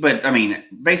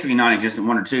 Basically non-existent,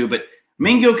 one or two. But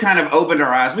Mingo kind of opened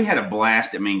our eyes. We had a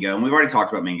blast at Mingo, and we've already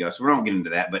talked about Mingo, so we don't get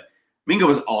into that. But Mingo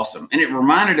was awesome, and it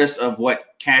reminded us of what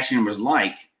caching was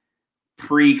like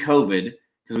pre-COVID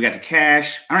because we got to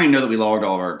cache. I don't even know that we logged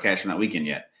all of our cache from that weekend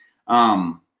yet.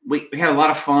 We had a lot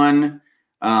of fun.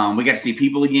 We got to see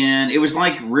people again. It was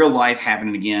like real life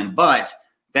happening again. But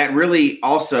that really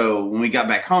also, when we got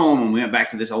back home and we went back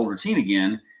to this old routine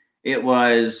again,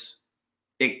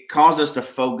 it caused us to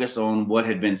focus on what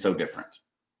had been so different.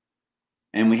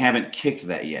 And we haven't kicked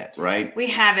that yet, right? We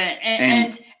haven't.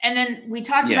 And then we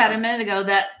talked about a minute ago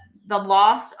that the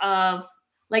loss of,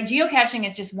 like, geocaching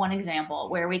is just one example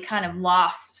where we kind of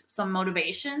lost some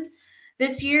motivation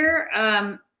this year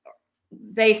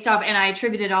based off, and I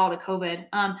attribute it all to COVID.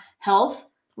 Health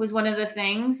was one of the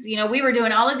things. We were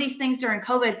doing all of these things during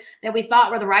COVID that we thought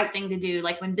were the right thing to do.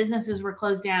 Like when businesses were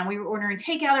closed down, we were ordering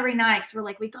takeout every night because we're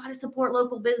like, we got to support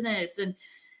local business. And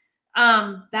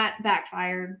that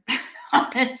backfired on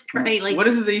us greatly. What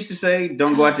is it they used to say?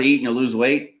 Don't go out to eat and you'll lose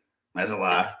weight. That's a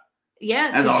lie.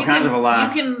 Yeah. That's all kinds of a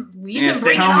lie. You can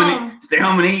stay home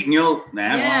and eat and you'll, well,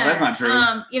 that's not true.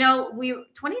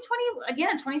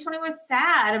 2020 was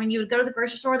sad. I mean, you would go to the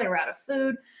grocery store, they were out of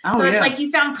food. It's like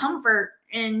you found comfort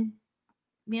in,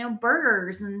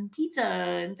 burgers and pizza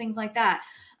and things like that.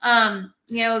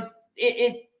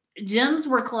 Gyms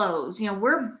were closed.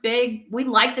 We're big. We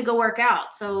like to go work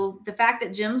out. So the fact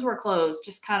that gyms were closed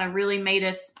just kind of really made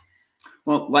us.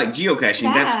 Well, like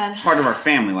geocaching, that's part of our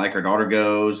family. Like our daughter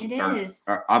goes. It is.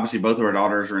 Obviously, both of our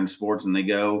daughters are in sports and they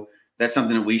go. That's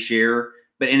something that we share.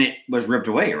 And it was ripped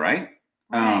away, right?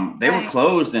 They were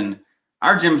closed, and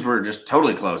our gyms were just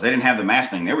totally closed. They didn't have the mask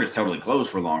thing. They were just totally closed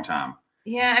for a long time.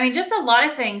 Yeah, I mean, just a lot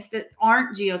of things that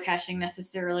aren't geocaching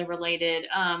necessarily related.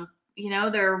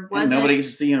 There wasn't. Nobody gets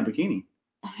to see you in a bikini.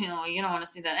 You don't want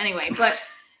to see that anyway. But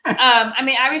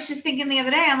I was just thinking the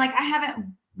other day. I'm like, I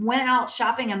haven't went out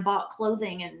shopping and bought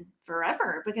clothing in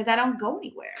forever because I don't go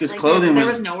anywhere. Because clothing there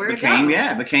was nowhere to go.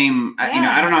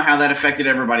 I don't know how that affected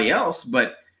everybody else,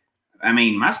 but I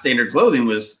mean, my standard clothing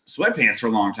was sweatpants for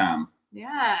a long time.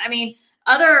 Yeah, I mean,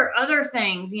 other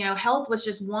things. Health was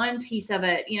just one piece of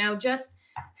it. Just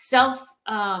self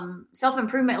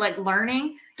self-improvement, like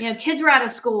learning. Kids were out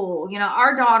of school.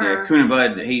 Our daughter. Yeah, Coon and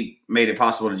Bud, he made it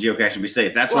possible to geocache and be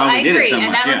safe. That's why we I did agree, it so much.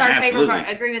 And that was our absolutely. favorite part.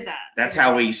 I agree with that. That's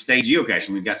how we stay geocaching.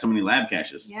 We've got so many lab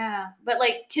caches. Yeah, but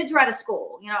like kids were out of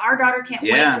school. Our daughter can't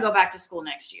wait to go back to school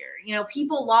next year.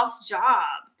 People lost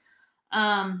jobs.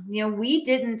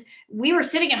 We were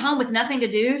sitting at home with nothing to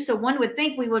do. So one would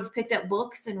think we would have picked up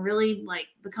books and really like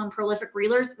become prolific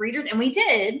readers. And we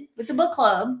did with the book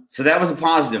club. So that was a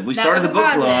positive. We started the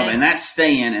book club and that's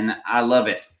staying, and I love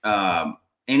it.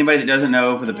 Anybody that doesn't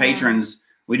know, for the patrons,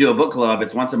 we do a book club.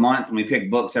 It's once a month and we pick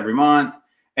books every month,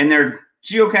 and they're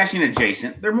geocaching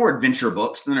adjacent. They're more adventure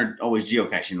books than they're always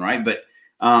geocaching. Right. But,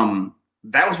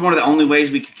 that was one of the only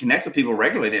ways we could connect with people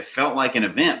regularly. It felt like an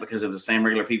event because it was the same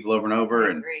regular people over and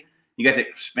over. And you got to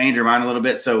expand your mind a little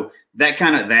bit. So that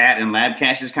and lab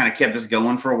caches kind of kept us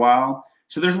going for a while.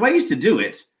 So there's ways to do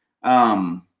it.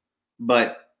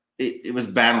 But it was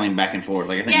battling back and forth.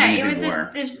 Like I think many people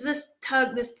were. There's this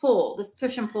tug, this pull, this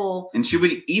push and pull. And should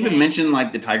we even mention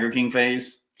like the Tiger King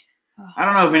phase? I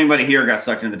don't know if anybody here got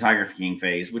sucked into the Tiger King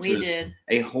phase, which was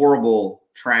a horrible,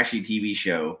 trashy TV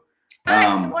show.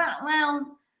 I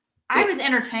was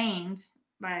entertained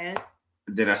by it.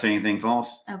 Did I say anything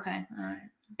false? Okay, all right.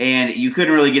 And you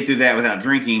couldn't really get through that without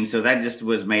drinking, so that just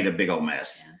was made a big old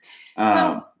mess.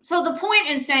 Yeah. So the point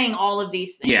in saying all of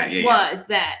these things was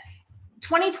that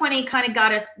 2020 kind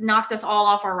of knocked us all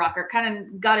off our rocker, kind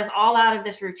of got us all out of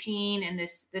this routine and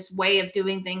this way of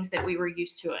doing things that we were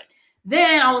used to it.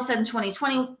 Then all of a sudden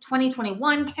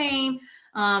 2021 came.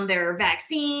 There are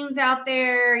vaccines out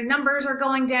there. Numbers are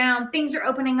going down. Things are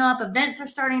opening up. Events are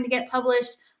starting to get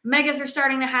published. Megas are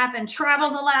starting to happen.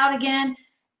 Travel's allowed again.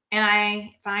 And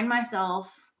I find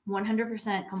myself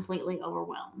 100% completely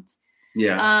overwhelmed.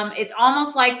 Yeah. It's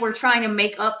almost like we're trying to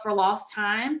make up for lost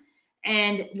time.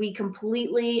 And we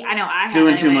completely, I know I have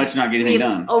doing too much, not getting anything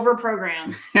done.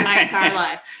 Overprogrammed my entire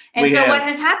life. And what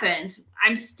has happened?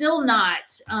 I'm still not,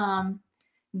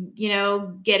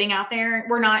 getting out there.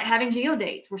 We're not having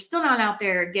geodates. We're still not out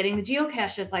there getting the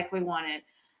geocaches like we wanted.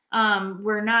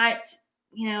 We're not,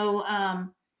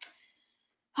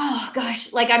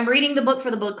 like I'm reading the book for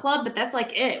the book club, but that's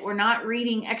like it. We're not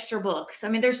reading extra books. I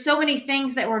mean, there's so many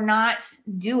things that we're not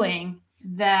doing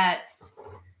that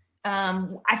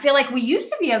I feel like we used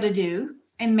to be able to do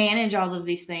and manage all of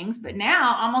these things. But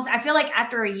now I feel like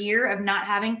after a year of not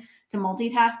having to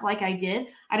multitask like I did,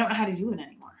 I don't know how to do it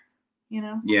anymore.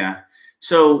 Yeah.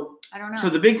 So I don't know. So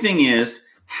the big thing is,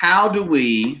 how do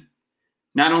we,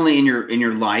 not only in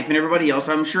your life and everybody else,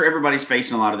 I'm sure everybody's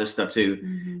facing a lot of this stuff too.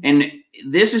 Mm-hmm. And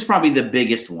this is probably the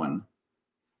biggest one,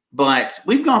 but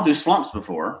we've gone through slumps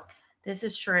before. This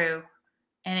is true.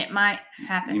 And it might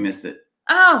happen. You missed it.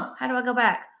 Oh, how do I go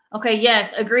back? Okay.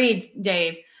 Yes. Agreed,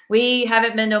 Dave. We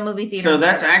haven't been to a movie theater. So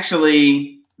that's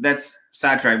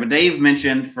sidetracked, but Dave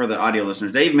mentioned, for the audio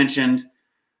listeners,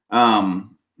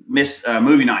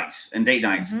 movie nights and date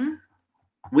nights. Mm-hmm.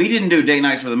 We didn't do date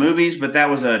nights for the movies, but that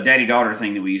was a daddy-daughter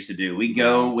thing that we used to do. We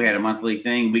had a monthly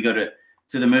thing. We go to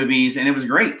the movies, and it was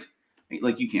great.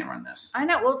 Like, you can't run this. I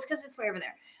know. Well, it's because it's way over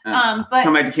there. But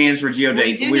come back to Kansas for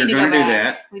geodate. We're going to do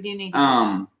that. We do need to do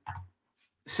that.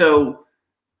 So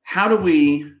how do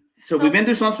we... So we've been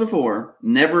through slumps before,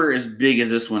 never as big as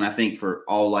this one, I think, for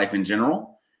all life in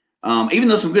general. Even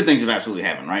though some good things have absolutely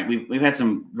happened, right? We've had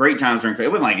some great times during COVID. It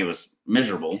wasn't like it was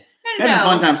miserable. We had some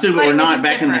fun times too, but we're not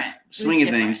back in the swing of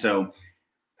things. So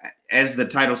as the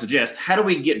title suggests, how do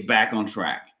we get back on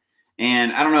track?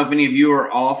 And I don't know if any of you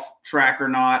are off track or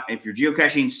not. If your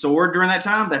geocaching soared during that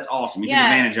time, that's awesome. You took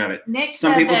advantage of it. Nick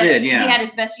some people did, he had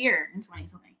his best year in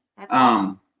 2020. That's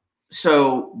awesome.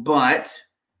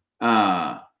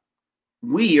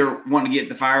 We are wanting to get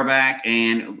the fire back,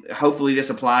 and hopefully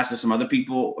this applies to some other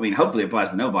people. I mean, hopefully it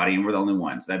applies to nobody, and we're the only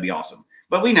ones. That'd be awesome.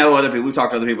 But we know other people. We've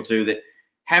talked to other people too that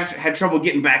have had trouble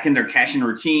getting back in their caching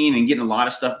routine and getting a lot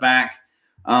of stuff back.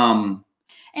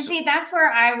 See, that's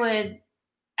where I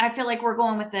feel like we're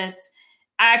going with this.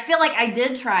 I feel like I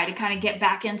did try to kind of get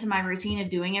back into my routine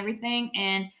of doing everything,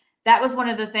 and that was one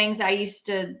of the things I used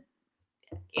to.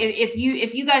 If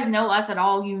you guys know us at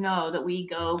all, you know that we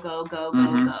go.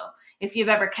 If you've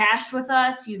ever cached with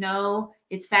us, you know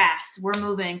it's fast. We're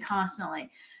moving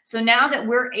constantly. So now that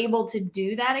we're able to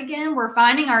do that again, we're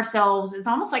finding ourselves, it's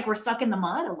almost like we're stuck in the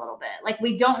mud a little bit. Like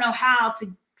we don't know how to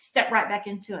step right back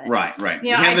into it. Right. We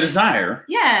have the desire.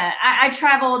 Yeah. I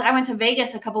traveled. I went to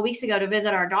Vegas a couple weeks ago to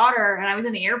visit our daughter, and I was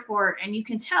in the airport, and you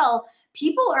can tell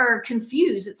people are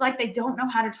confused. It's like they don't know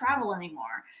how to travel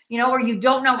anymore, or you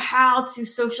don't know how to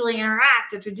socially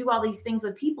interact or to do all these things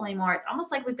with people anymore. It's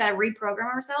almost like we've got to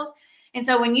reprogram ourselves. And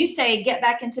so when you say get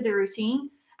back into the routine,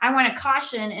 I want to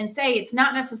caution and say it's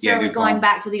not necessarily good call. going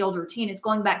back to the old routine. It's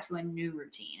going back to a new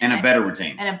routine. And a better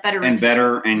routine. And a better routine. And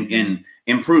better and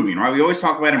improving, right? We always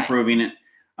talk about improving it.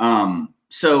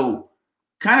 So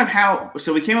kind of how,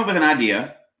 so we came up with an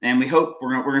idea, and we hope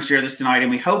we're going to share this tonight, and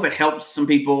we hope it helps some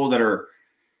people that are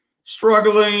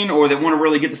struggling or that want to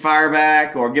really get the fire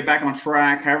back or get back on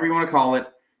track, however you want to call it.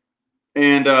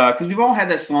 And because we've all had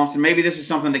that slumps, and maybe this is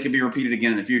something that could be repeated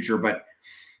again in the future. But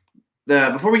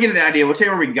before we get into the idea, we'll tell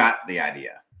you where we got the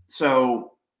idea.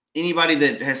 So anybody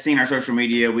that has seen our social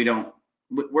media,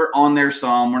 we're on there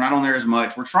some. We're not on there as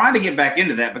much. We're trying to get back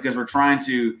into that because we're trying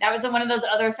to. That was one of those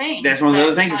other things. That's one of the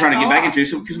other things we're trying to get back into.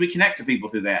 So because we connect to people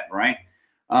through that, right?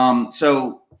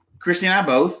 So Christy and I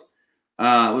both,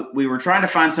 we were trying to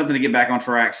find something to get back on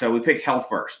track. So we picked health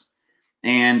first.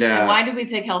 And why did we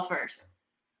pick health first?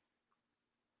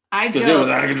 Because it was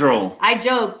out of control. I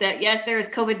joked that, yes, there is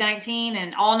COVID-19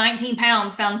 and all 19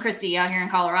 pounds found Christy out here in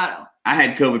Colorado. I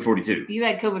had COVID-42. You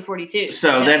had COVID-42.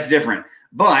 So that's different.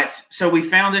 But so we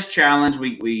found this challenge.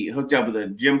 We hooked up with a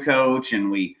gym coach,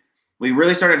 and we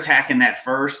really started attacking that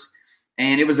first.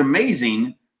 And it was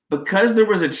amazing because there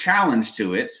was a challenge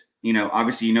to it.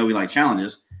 Obviously, we like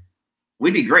challenges.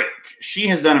 We did great. She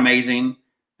has done amazing.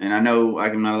 And I know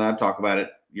I'm not allowed to talk about it.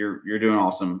 You're doing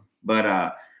awesome.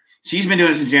 But she's been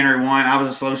doing it since January 1. I was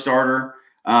a slow starter.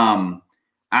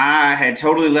 I had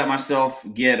totally let myself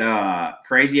get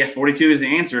crazy. Yes, 42 is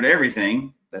the answer to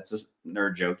everything. That's a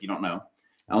nerd joke. You don't know.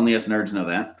 Only us nerds know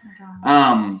that.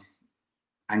 I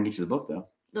can get you the book, though.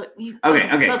 Look,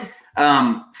 okay.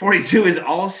 42 is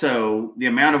also the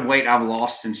amount of weight I've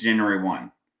lost since January 1.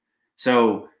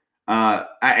 So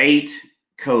I ate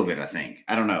COVID, I think.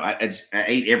 I don't know. I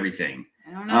ate everything.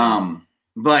 I don't know.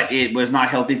 But it was not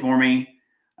healthy for me.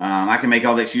 I can make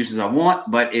all the excuses I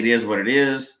want, but it is what it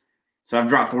is. So I've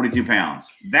dropped 42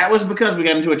 pounds. That was because we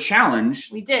got into a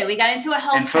challenge. We did. We got into a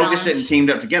health challenge. And focused it and teamed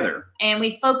up together. And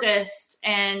we focused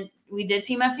and we did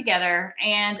team up together.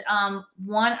 And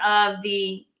one of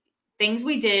the things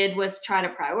we did was try to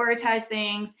prioritize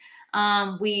things.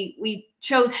 We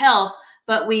chose health,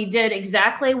 but we did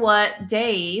exactly what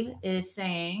Dave is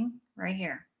saying right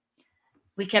here.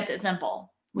 We kept it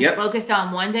simple. We focused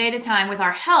on one day at a time with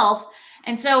our health.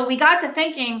 And so we got to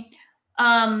thinking,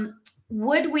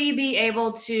 would we be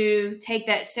able to take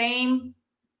that same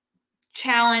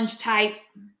challenge type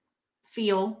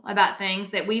feel about things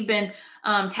that we've been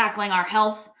tackling our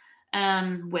health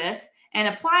with and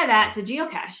apply that to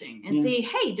geocaching and see,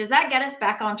 hey, does that get us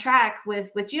back on track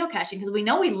with geocaching? Because we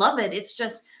know we love it. It's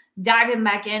just diving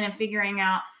back in and figuring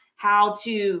out how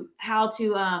to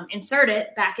insert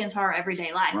it back into our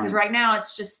everyday life. Because right now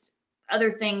it's just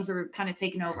other things are kind of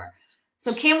taking over.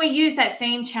 So can we use that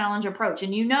same challenge approach?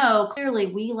 And clearly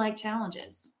we like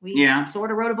challenges. We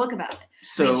sort of wrote a book about it.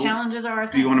 So challenges are our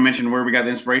thing. Do you want to mention where we got the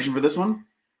inspiration for this one?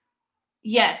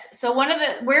 Yes. So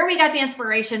where we got the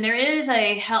inspiration, there is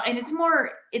a health, and it's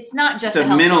not just a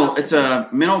mental, it's a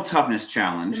mental toughness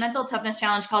challenge. It's a mental toughness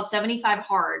challenge called 75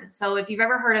 Hard. So if you've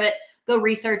ever heard of it, go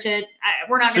research it.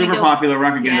 We're not going to super popular. We're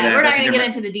not going to get into that. We're not going to get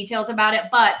into the details about it,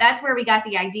 but that's where we got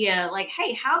the idea. Like,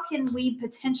 hey, how can we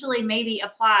potentially maybe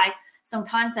apply some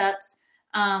concepts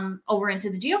over into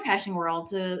the geocaching world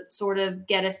to sort of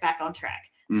get us back on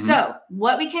track? Mm-hmm. So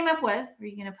what we came up with, are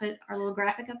you going to put our little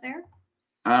graphic up there?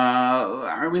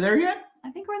 Are we there yet?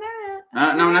 I think we're there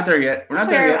yet. No, we're not there yet. We're not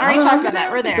there yet. I already talked about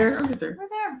that. We're there. I'll get there. We're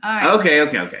there. All right. Okay.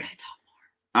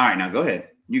 All right, now go ahead.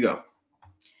 You go.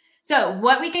 So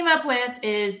what we came up with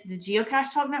is the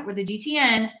Geocache Talk Network, the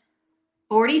GTN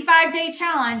 45-day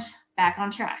challenge back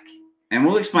on track. And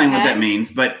we'll explain what that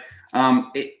means, but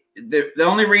the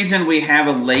only reason we have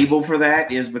a label for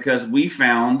that is because we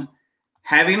found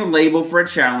having a label for a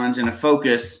challenge and a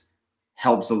focus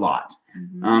helps a lot.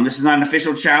 Mm-hmm. This is not an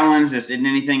official challenge. This isn't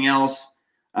anything else.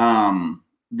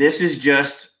 This is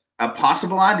just a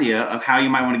possible idea of how you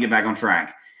might want to get back on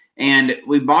track. And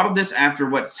we bottled this after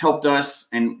what's helped us,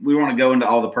 and we want to go into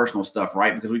all the personal stuff,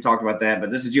 right? Because we talked about that,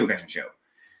 but this is a geocaching show.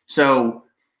 So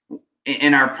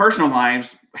in our personal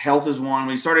lives, health is one.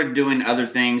 We started doing other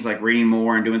things like reading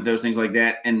more and doing those things like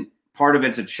that. And part of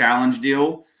it's a challenge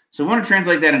deal. So we want to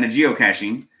translate that into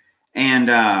geocaching. And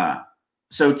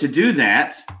so to do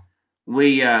that,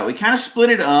 we kind of split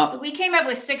it up. So we came up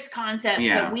with 6 concepts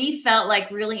that we felt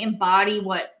like really embody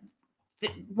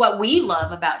what we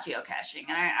love about geocaching.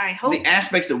 And I hope the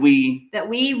aspects that we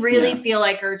really feel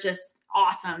like are just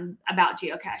awesome about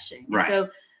geocaching. Right.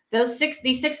 And so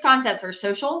these 6 concepts are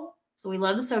social. So we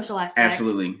love the social aspect.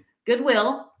 Absolutely.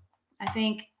 Goodwill. I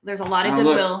think there's a lot of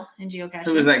goodwill in geocaching.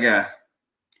 Who is that guy?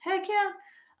 Heck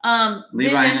yeah.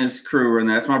 Levi and his crew are in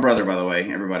there. That's my brother, by the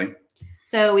way, everybody.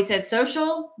 So we said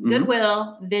social,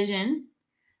 goodwill, vision,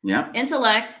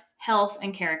 intellect, health,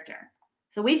 and character.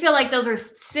 So we feel like those are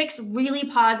 6 really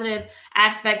positive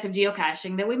aspects of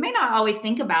geocaching that we may not always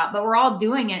think about, but we're all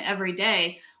doing it every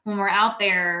day when we're out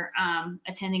there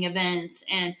attending events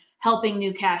and helping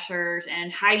new cachers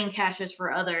and hiding caches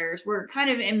for others. We're kind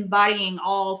of embodying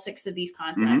all 6 of these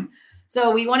concepts.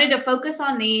 So we wanted to focus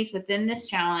on these within this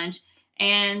challenge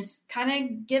and kind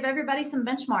of give everybody some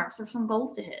benchmarks or some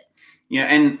goals to hit. Yeah,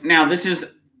 and now this is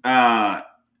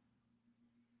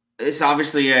it's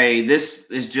obviously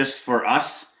this is just for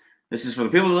us. This is for the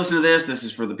people that listen to this. This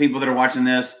is for the people that are watching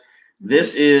this.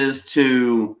 This is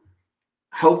to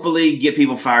hopefully get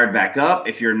people fired back up.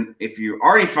 If you're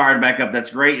already fired back up,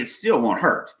 that's great. It still won't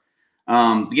hurt.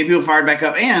 To get people fired back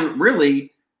up, and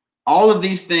really all of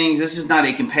these things. This is not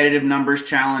a competitive numbers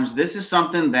challenge. This is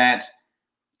something that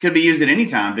could be used at any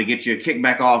time to get you a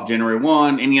kickback off January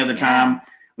 1, any other time.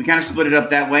 We kind of split it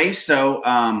up that way. So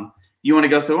you want to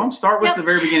go through them? Start with the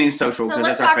very beginning of social, because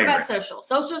that's our favorite. Let's talk about social.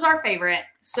 Social's our favorite.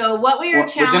 So what we are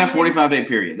challenging... Within a 45-day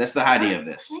period. That's the idea of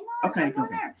this. Okay.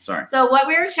 Sorry. So what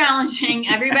we're challenging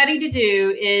everybody to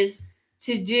do is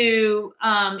to do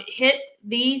hit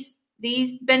these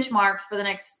benchmarks for the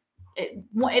next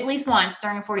at least once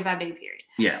during a 45-day period.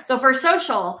 Yeah. So for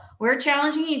social, we're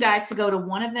challenging you guys to go to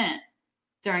one event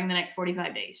during the next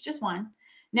 45 days, just one.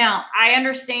 Now, I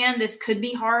understand this could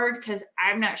be hard because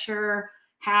I'm not sure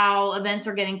how events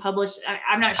are getting published.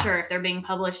 I'm not sure if they're being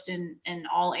published in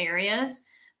all areas,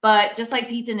 but just like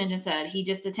Pizza Ninja said, he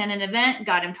just attended an event,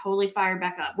 got him totally fired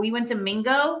back up. We went to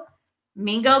Mingo.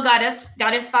 Mingo got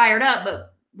us fired up,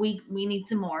 but we need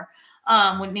some more.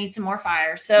 We need some more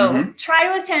fire. So try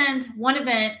to attend one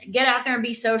event, get out there and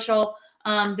be social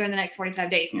during the next 45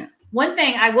 days. Yeah. One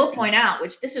thing I will point out,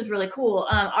 which this is really cool,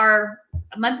 our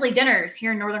monthly dinners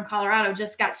here in Northern Colorado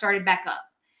just got started back up.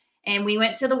 And we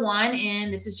went to the one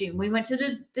this is June. We went to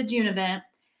the June event,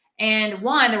 and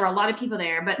there were a lot of people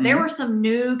there, but there were some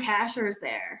new cachers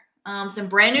there. Some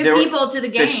brand new people to the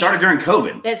game. That started during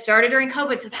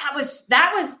COVID. So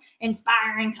that was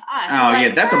inspiring to us. Oh,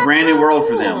 yeah. That's a brand new world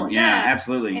for them. Yeah,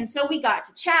 absolutely. And so we got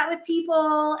to chat with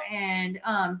people, and,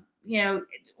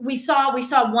 we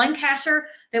saw one cacher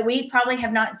that we probably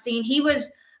have not seen.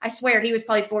 I swear he was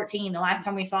probably 14 the last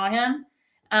time we saw him.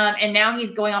 And now he's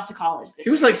going off to college.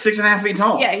 He was like 6.5 feet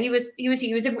tall. Yeah, he was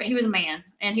a man,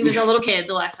 and he was a little kid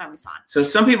the last time we saw him. So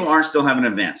some people aren't still having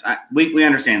events. We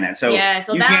understand that. So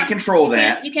you can't control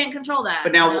that. You can't control that.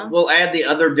 But now we'll add the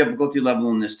other difficulty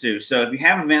level in this too. So if you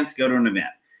have events, go to an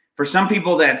event. For some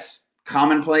people, that's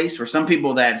commonplace. For some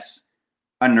people, that's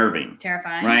unnerving,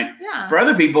 terrifying, right? Yeah. For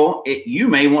other people, you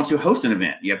may want to host an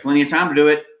event. You have plenty of time to do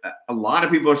it. A lot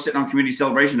of people are sitting on community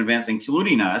celebration events,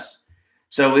 including us.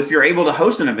 So if you're able to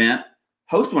host an event,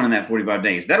 host one in that 45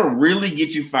 days. That'll really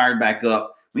get you fired back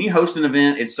up. When you host an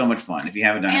event, it's so much fun. If you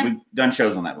haven't done it, we've done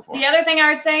shows on that before. The other thing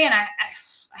I would say, and I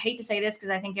hate to say this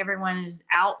because I think everyone is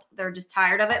out, they're just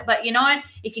tired of it. But you know what?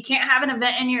 If you can't have an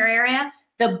event in your area,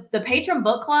 the patron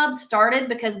book club started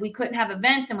because we couldn't have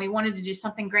events and we wanted to do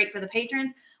something great for the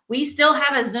patrons. We still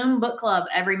have a Zoom book club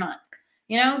every month.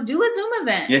 Do a Zoom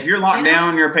event. Yeah, if you're locked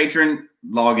down, you're a patron,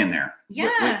 log in there.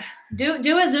 Yeah,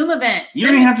 do a Zoom event. You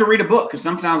don't even have to read a book because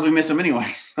sometimes we miss them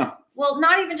anyway. So. Well,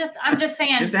 not even just. I'm just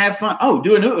saying. Just to have fun. Oh,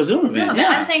 do a Zoom event. Yeah.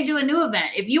 I'm saying do a new event.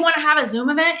 If you want to have a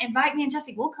Zoom event, invite me and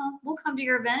Jesse. We'll come. We'll come to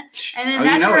your event, and then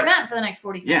that's your event for the next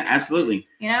 45 days. Yeah, absolutely.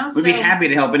 We'd be happy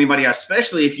to help anybody out,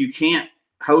 especially if you can't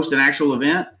host an actual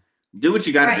event. Do what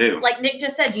you got to do. Like Nick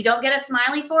just said, you don't get a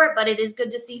smiley for it, but it is good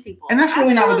to see people. And that's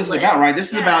really not what this is about, right?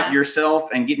 This is about yourself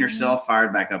and getting yourself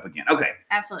fired back up again. Okay.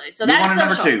 Absolutely. So that's social.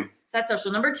 Number 2. So that's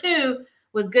social. Number 2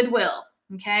 was goodwill.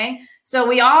 Okay. So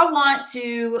we all want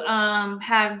to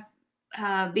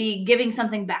be giving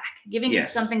something back,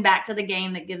 something back to the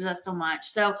game that gives us so much.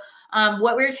 So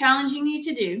what we're challenging you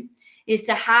to do is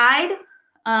to hide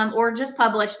or just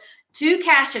publish 2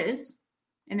 caches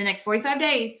in the next 45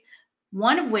 days.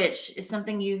 One of which is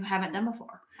something you haven't done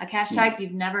before, a cache type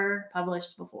you've never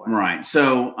published before. Right.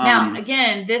 So now,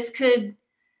 again, this could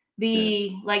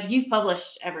be like you've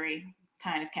published every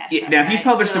kind of cache type. Now, if you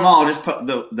published them all, just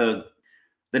the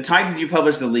type that you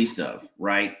publish the least of,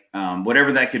 right?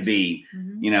 Whatever that could be.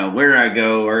 Where I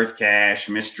go, Earth Cache,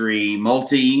 Mystery,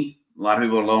 Multi. A lot of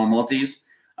people are low on multis.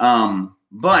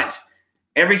 But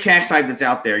every cache type that's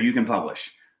out there, you can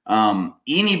publish.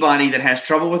 Anybody that has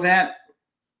trouble with that,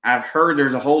 I've heard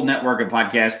there's a whole network of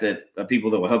podcasts of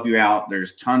people that will help you out.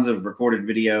 There's tons of recorded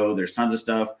video. There's tons of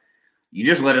stuff. You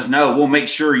just let us know. We'll make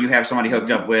sure you have somebody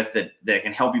hooked up with that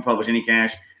can help you publish any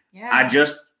cache. Yeah. I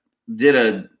just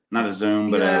did not a Zoom,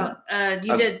 but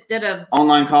you did a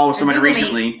online call with somebody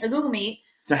recently. A Google Meet.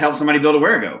 To help somebody build a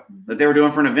Wherigo that they were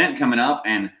doing for an event coming up.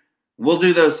 And we'll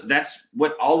do those. That's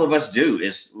what all of us do,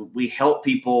 is we help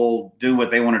people do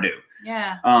what they want to do.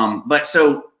 Yeah. But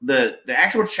so the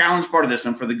actual challenge part of this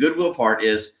one, for the Goodwill part,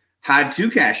 is hide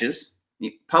 2 caches,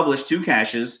 publish 2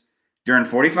 caches during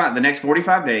the next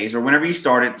 45 days, or whenever you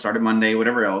started Monday,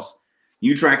 whatever else.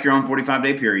 You track your own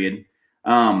 45-day period.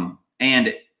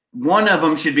 And one of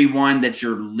them should be one that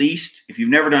you're least, if you've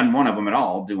never done one of them at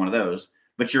all, do one of those.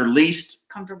 But you're least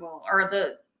comfortable, or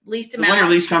the least the amount. one you're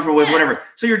least comfortable with, whatever.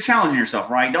 So you're challenging yourself,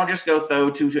 right? Don't just go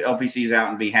throw 2 LPCs out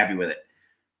and be happy with it.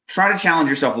 Try to challenge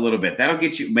yourself a little bit. That'll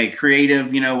get you make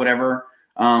creative, whatever.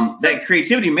 That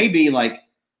creativity may be like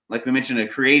we mentioned, a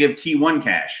creative T1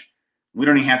 cache. We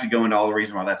don't even have to go into all the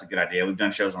reasons why that's a good idea. We've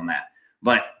done shows on that.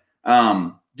 But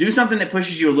do something that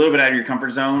pushes you a little bit out of your comfort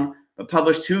zone, but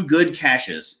publish 2 good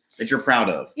caches that you're proud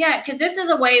of. Yeah, because this is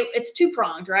a way, it's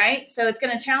 2-pronged, right? So it's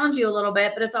going to challenge you a little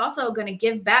bit, but it's also going to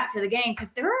give back to the game, because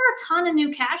there are a ton of new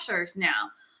cachers now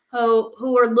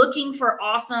who are looking for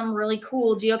awesome, really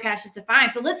cool geocaches to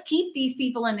find. So let's keep these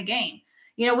people in the game.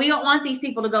 We don't want these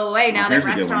people to go away now that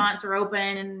restaurants are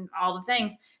open and all the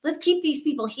things. Let's keep these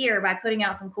people here by putting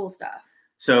out some cool stuff.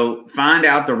 So find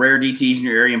out the rare DTs in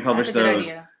your area and publish those.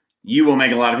 Idea. You will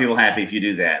make a lot of people happy if you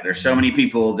do that. There's so many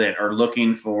people that are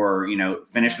looking for,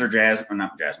 finish their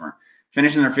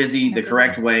finishing their fizzy the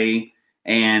correct way,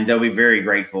 and they'll be very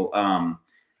grateful.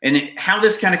 How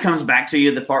this kind of comes back to you,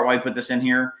 the part why I put this in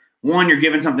here, one, you're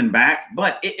giving something back,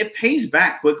 but it pays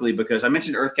back quickly, because I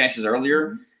mentioned Earth Caches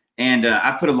earlier, and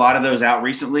I put a lot of those out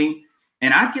recently,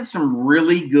 and I get some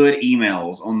really good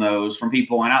emails on those from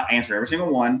people, and I'll answer every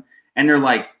single one, and they're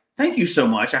like, thank you so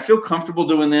much. I feel comfortable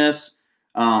doing this.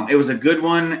 It was a good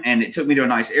one, and it took me to a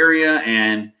nice area,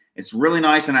 and it's really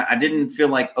nice, and I didn't feel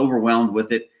like overwhelmed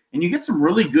with it. And you get some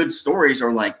really good stories,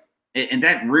 and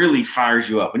that really fires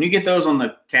you up. When you get those on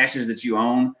the caches that you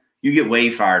own, you get way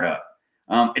fired up.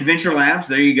 Adventure Labs,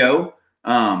 there you go.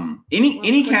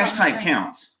 Any cache type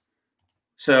counts.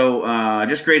 So I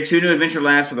just created 2 new Adventure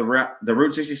Labs for the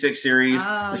Route 66 series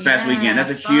this past weekend.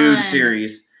 That's a huge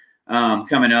series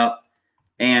coming up.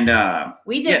 And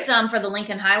we did some for the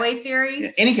Lincoln Highway series.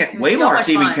 Any Waymarks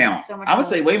even count. I would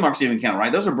say Waymarks even count,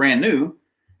 right? Those are brand new.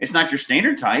 It's not your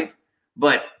standard type,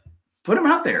 but put them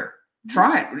out there.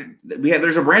 Try it.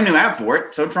 There's a brand new app for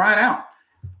it, so try it out.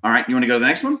 All right, you want to go to the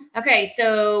next one? Okay,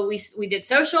 so we did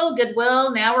social,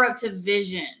 Goodwill. Now we're up to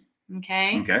vision.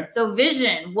 Okay. So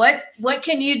vision, what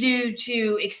can you do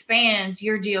to expand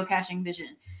your geocaching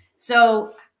vision?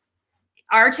 So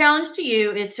our challenge to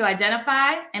you is to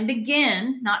identify and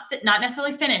begin, not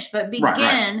necessarily finish, but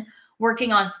begin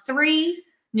working on 3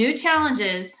 new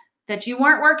challenges that you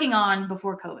weren't working on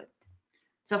before COVID.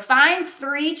 So find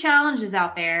 3 challenges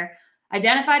out there,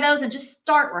 identify those, and just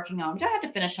start working on them. You don't have to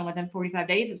finish them within 45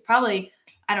 days. It's probably,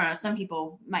 I don't know, some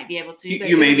people might be able to.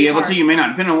 You may be able to, you may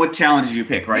not, depending on what challenges you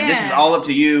pick, right? Yeah. This is all up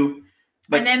to you.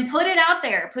 But and then put it out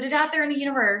there in the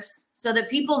universe so that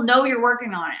people know you're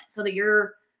working on it, so that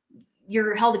you're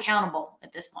held accountable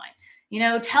at this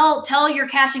point. Tell your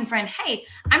caching friend, hey,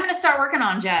 I'm going to start working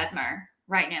on Jasmer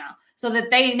right now, so that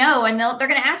they know, and they're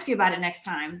going to ask you about it next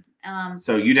time.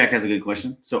 So UDAC has a good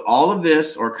question. So all of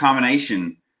this, or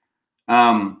combination,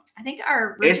 I think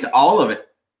it's all of it.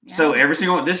 Yeah. So every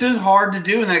single, this is hard to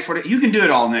do in the next 40. You can do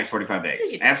it all in the next 45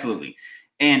 days. Absolutely.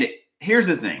 And here's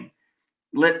the thing.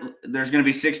 There's going to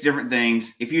be 6 different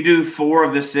things. If you do 4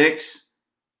 of the 6,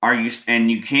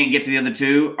 and you can't get to the other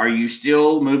 2, are you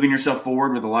still moving yourself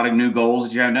forward with a lot of new goals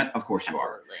that you haven't done? Of course you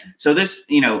are. So this,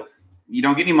 you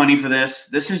don't get any money for this.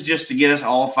 This is just to get us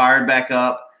all fired back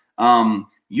up.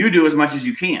 You do as much as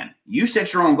you can. You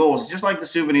set your own goals. It's just like the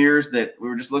souvenirs that we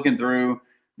were just looking through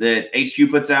that HQ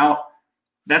puts out.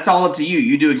 That's all up to you.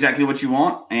 You do exactly what you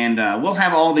want, and we'll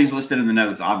have all these listed in the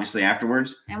notes, obviously,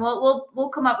 afterwards. And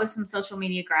we'll come up with some social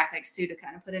media graphics too to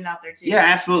kind of put it out there too. Yeah,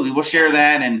 absolutely. We'll share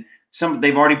that, and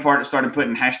they've already started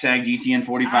putting hashtag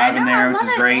GTN45 in there, which is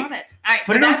great. Love it. All right,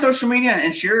 put it on social media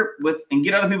and share it and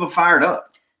get other people fired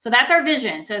up. So that's our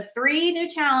vision. So 3 new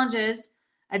challenges.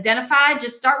 Identify,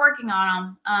 just start working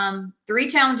on them. 3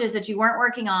 challenges that you weren't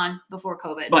working on before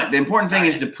COVID. But the important thing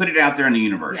is to put it out there in the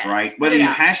universe, right? Whether you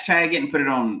hashtag it and put it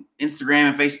on Instagram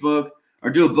and Facebook, or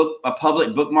do a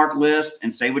public bookmark list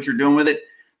and say what you're doing with it.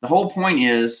 The whole point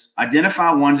is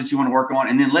identify ones that you want to work on,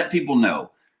 and then let people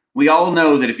know. We all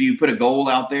know that if you put a goal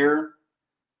out there,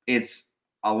 it's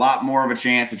a lot more of a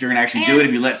chance that you're going to actually do it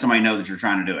if you let somebody know that you're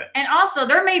trying to do it. And also,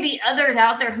 there may be others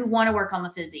out there who want to work on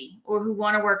the fizzy, or who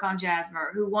want to work on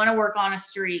Jasmer, who want to work on a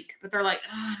streak, but they're like,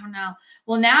 oh, I don't know.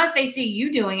 Well, now if they see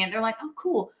you doing it, they're like, oh,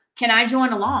 cool. can I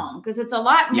join along? Because it's a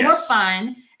lot more Yes.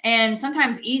 fun and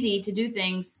sometimes easy to do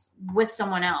things with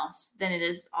someone else than it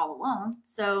is all alone.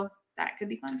 So that could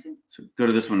be fun too. So go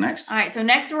to this one next. All right. So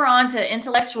next we're on to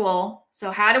intellectual. So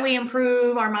how do we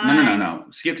improve our mind? No.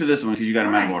 Skip to this one because you got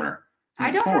them out of Why? order. I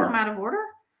This is don't have 4. them out of order.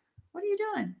 What are you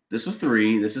doing? This was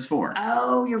 3. This is 4.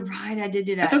 Oh, you're right. I did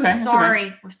do that. That's okay, that's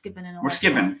Sorry. We're skipping intellectual. We're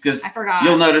skipping because I forgot.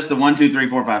 you'll notice the 1, 2, 3,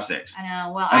 4, 5, 6. I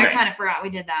know. Well, I Okay. kind of forgot we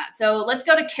did that. So let's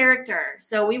go to character.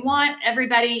 So we want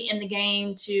everybody in the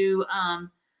game to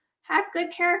have good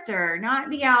character, not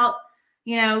be out,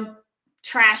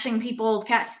 trashing people's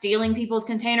stealing people's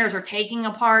containers or taking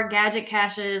apart gadget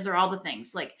caches or all the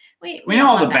things. Like we We know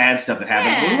all the bad stuff that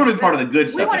happens, but we want to be part of the good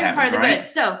We stuff want that to be part happens, of the right? good.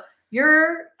 So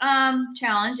your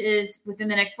challenge is within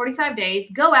the next 45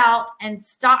 days, go out and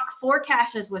stock 4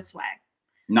 caches with swag.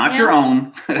 Not Yeah. your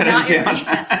own. That Not doesn't your-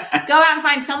 count. Go out and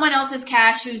find someone else's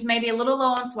cache who's maybe a little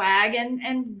low on swag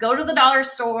and go to the dollar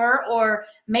store or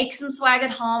make some swag at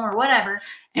home or whatever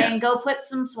and go put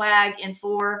some swag in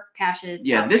 4 caches.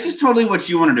 Yeah, out this there. is totally what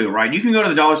you want to do, right? You can go to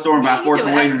the dollar store and Yeah, buy you 4 can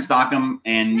do toys whatever. and stock them,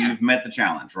 and Yeah. you've met the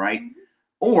challenge, right? Mhm.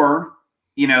 Or,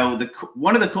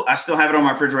 one of the cool, I still have it on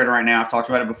my refrigerator right now. I've talked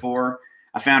about it before.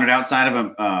 I found it outside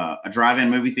of a drive-in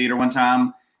movie theater one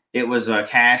time. It was a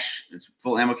cache, it's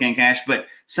full ammo can cache, but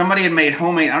somebody had made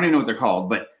homemade, I don't even know what they're called,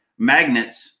 but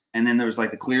magnets, and then there was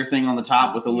like the clear thing on the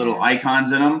top with the little Yeah.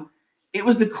 icons in them. It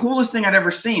was the coolest thing I'd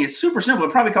ever seen. It's super simple.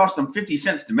 It probably cost them 50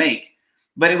 cents to make,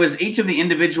 but it was each of the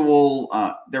individual,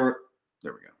 there we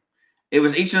go. It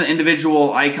was each of the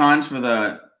individual icons for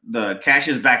the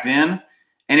caches back then,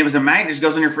 and it was a magnet that just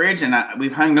goes in your fridge, and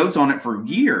we've hung notes on it for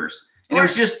years. And it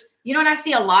was just, You know what I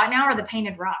see a lot now are the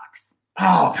painted rocks.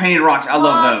 painted rocks. I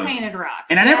love those. Painted rocks.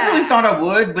 And I never really Yeah. thought I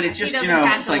would, but it's He just, doesn't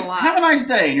catch it's them like, a lot. have a nice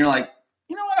day. And you're like,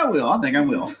 you know what? I will. I think I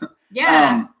will.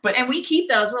 Yeah. But And we keep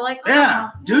those. We're like, oh, Yeah,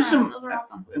 do some- Those are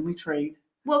awesome. and we trade.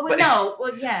 Well, but-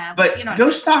 yeah. But you know, go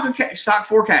stock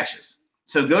 4 caches.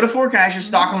 So go to 4 caches,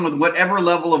 stock them with whatever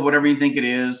level of whatever you think it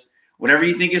is, whatever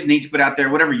you think is neat to put out there,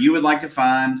 whatever you would like to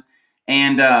find.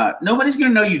 And nobody's going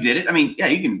to know you did it. I mean, yeah,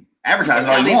 you can advertise it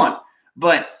all you want,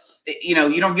 but you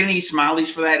don't get any smileys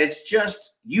for that. It's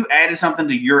just you added something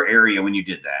to your area when you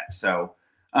did that. So,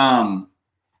 all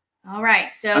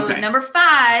right. So Okay. number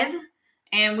 5,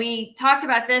 and we talked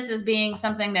about this as being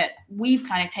something that we've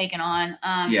kind of taken on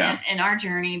in our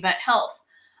journey, but health.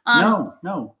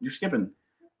 no, you're skipping.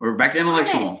 We're back to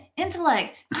intellectual.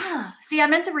 Intellect. See, I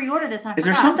meant to reorder this. And I Is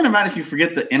there forgot. something about if you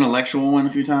forget the intellectual one a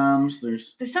few times?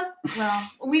 There's There's some. Well,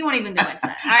 we won't even go into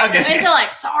that. All right. Okay. So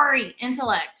intellect. Sorry,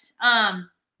 intellect.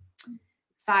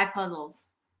 5 puzzles.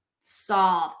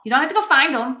 Solve. You don't have to go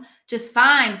find them. Just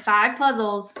find 5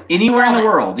 puzzles. and anywhere in solve the it.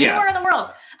 world. Yeah. Anywhere in the world.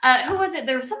 Who was it?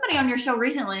 There was somebody on your show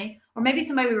recently, or maybe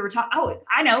somebody we were talking. Oh,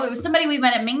 I know. It was somebody we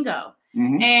met at Mingo.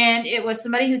 Mhm. And it was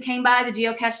somebody who came by the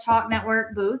Geocache Talk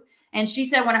Network booth. And she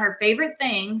said one of her favorite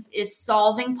things is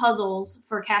solving puzzles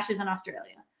for caches in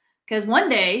Australia. Because one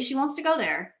day she wants to go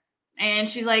there. And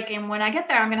she's like, and when I get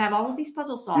there, I'm going to have all of these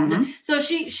puzzles solved. Mhm. So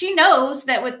she knows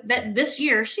that this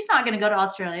year, she's not going to go to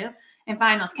Australia and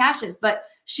find those caches. But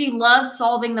she loves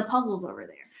solving the puzzles over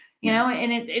there.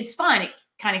 And it's fun. It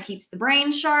kind of keeps the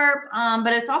brain sharp.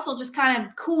 But it's also just kind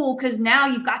of cool because now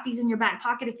you've got these in your back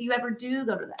pocket if you ever do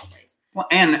go to that place. Well,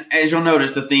 and as you'll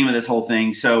notice, the theme of this whole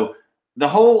thing. So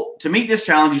to meet this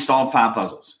challenge, you solve 5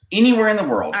 puzzles anywhere in the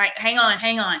world. All right, hang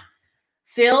on.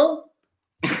 Phil,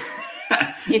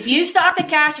 if you stalk the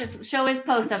caches, show his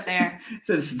post up there.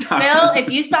 Phil, if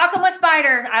you stalk him with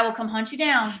spiders, I will come hunt you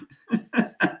down.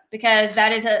 Because that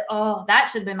that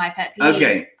should have been my pet peeve.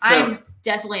 Okay, so I'm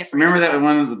definitely afraid. remember of that spiders.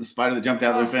 one with the spider that jumped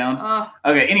out that we found? Oh,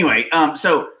 Okay, anyway,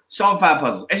 so solve 5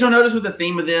 puzzles. As you'll notice with the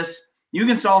theme of this, you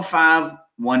can solve 5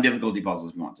 1 difficulty puzzles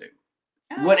if you want to.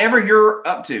 Whatever you're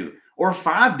up to, or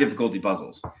 5 difficulty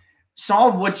puzzles.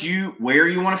 Solve where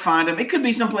you want to find them. It could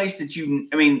be someplace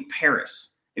that Paris.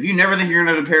 If you never think you're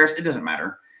going to go to Paris, it doesn't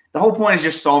matter. The whole point is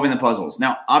just solving the puzzles.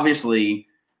 Now, obviously,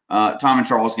 Tom and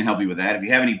Charles can help you with that. If you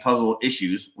have any puzzle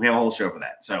issues, we have a whole show for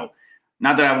that. So,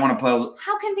 not that I want to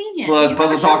how convenient. plug You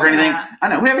puzzle have a talk or show for anything. that. I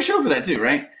know we have a show for that too,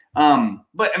 right?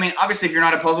 But obviously, if you're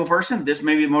not a puzzle person, this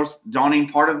may be the most daunting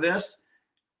part of this.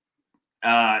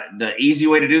 The easy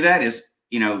way to do that is,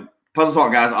 puzzle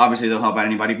talk guys. Obviously, they'll help out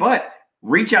anybody, but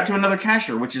reach out to another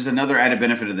cacher, which is another added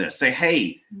benefit of this. Say,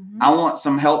 hey, Mhm. I want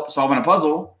some help solving a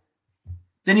puzzle.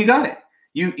 Then you got it.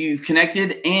 You've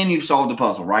connected and you've solved a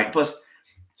puzzle, right? Plus,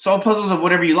 solve puzzles of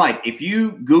whatever you like. If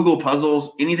you Google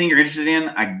puzzles, anything you're interested in,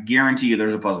 I guarantee you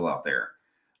there's a puzzle out there.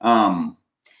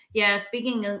 Yeah,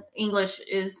 speaking of English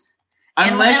is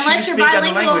Unless you you're speak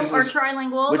other bilingual languages, or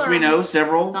trilingual, which we know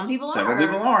several people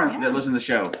people are that listen to the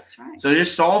show. That's right. So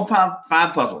just solve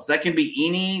 5 puzzles. That can be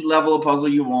any level of puzzle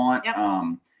you want. Yep.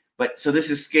 But so this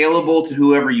is scalable to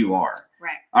whoever you are.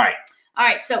 Right. All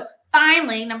right. So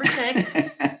finally, number 6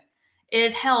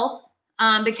 is health.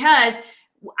 Because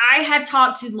I have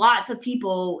talked to lots of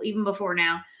people even before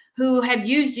now who have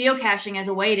used geocaching as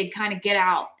a way to kind of get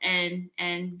out and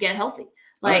get healthy.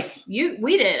 Like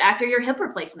we did after your hip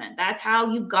replacement. That's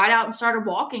how you got out and started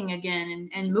walking again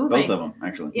and moving. Both of them,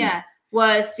 actually. Yeah.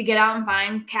 Was to get out and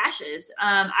find caches.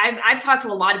 I've talked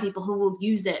to a lot of people who will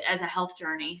use it as a health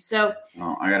journey. So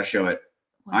I got to show it.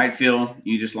 All right, Phil,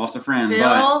 you just lost a friend. Phil.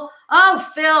 Phil.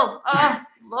 Oh,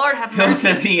 Lord have Phil mercy.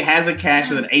 says he has a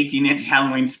cache with an 18-inch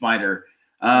Halloween spider.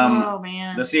 Oh,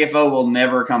 man. The CFO will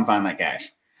never come find that cache.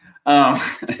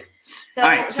 So, all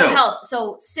right, so health.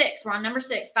 So 6, we're on number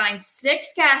 6. Find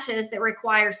 6 caches that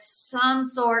require some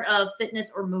sort of fitness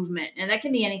or movement. And that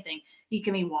can be anything. You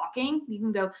can be walking. You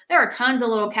can go. There are tons of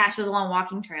little caches along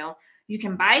walking trails. You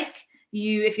can bike.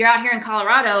 If you're out here in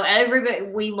Colorado,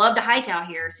 we love to hike out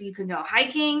here. So you can go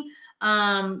hiking.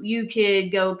 You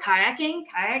could go kayaking,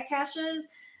 kayak caches.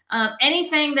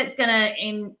 Anything that's going to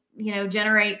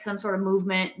generate some sort of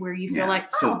movement where you feel like,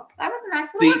 that was a nice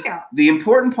little workout. The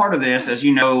important part of this, as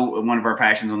you know, one of our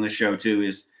passions on this show too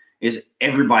is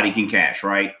everybody can cache,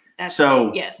 right?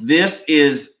 Yes. This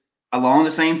is along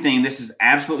the same thing. This is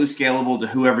absolutely scalable to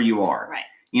whoever you are. Right.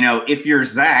 If you're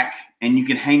Zach and you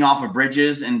can hang off of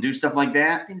bridges and do stuff like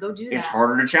that, then go do that. It's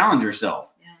harder to challenge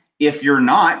yourself. Yeah. If you're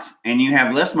not and you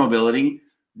have less mobility,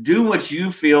 do what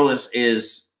you feel is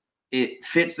it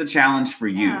fits the challenge for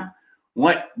you. Yeah.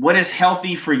 What is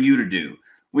healthy for you to do?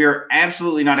 We are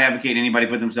absolutely not advocating anybody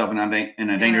put themselves in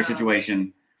a dangerous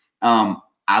situation.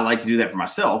 I like to do that for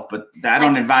myself, but I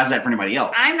don't advise that for anybody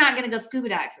else. I'm not going to go scuba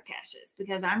dive for caches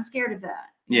because I'm scared of that.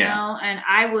 You know? And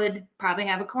I would probably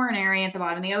have a coronary at the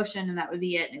bottom of the ocean, and that would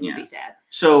be it. And it would be sad.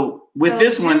 So with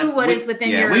this one, what is within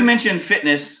your... we mentioned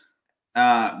fitness,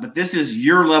 but this is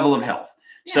your level of health.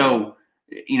 Yeah. So,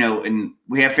 and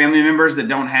we have family members that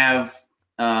don't have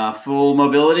full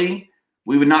mobility.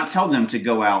 We would not tell them to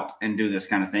go out and do this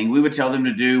kind of thing. We would tell them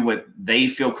to do what they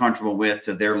feel comfortable with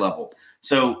to their level.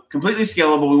 So completely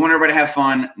scalable. We want everybody to have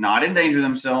fun, not endanger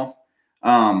themselves.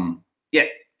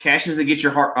 Caches that get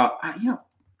your heart.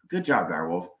 Good job,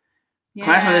 Direwolf. Yes,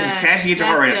 Class like this is caches to get your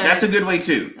heart rate up. That's a good way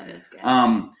too. That is good.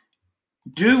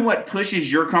 Do what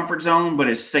pushes your comfort zone, but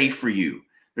is safe for you.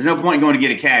 There's no point in going to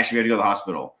get a cache if you have to go to the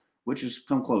hospital, which has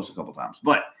come close a couple times.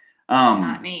 But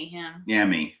not me. Yeah,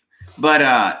 me.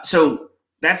 But so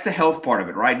that's the health part of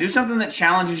it, right? Do something that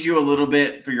challenges you a little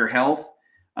bit for your health.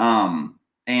 It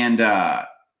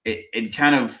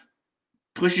kind of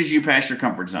pushes you past your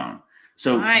comfort zone.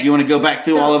 So do you want to go back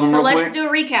through all of them real quick? So let's do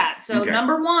a recap. So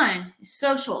number 1,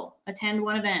 social. Attend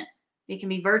one event. It can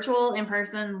be virtual, in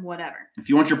person, whatever. If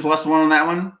you want your +1 on that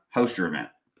one, host your event.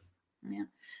 Yeah.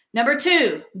 Number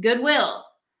 2, goodwill.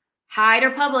 Hide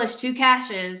or publish 2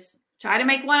 caches. Try to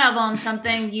make one of them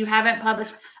something you haven't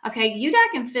published. Okay,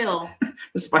 UDAC and Phil.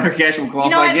 The spider cache will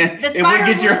qualify again. If we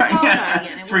get your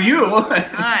again, for you. All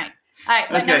right.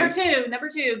 But number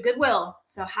two, goodwill.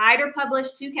 So hide or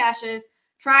publish 2 caches.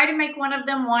 Try to make one of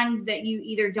them one that you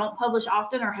either don't publish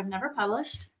often or have never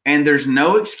published. And there's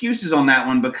no excuses on that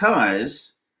one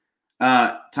because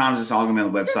Tom's it's all going to be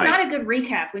on the website. This is not a good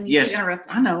recap when you get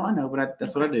interrupted. I know, but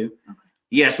that's what I do. Okay.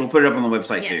 Yes, we'll put it up on the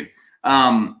website too.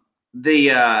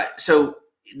 So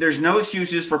there's no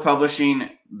excuses for publishing.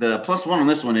 The +1 on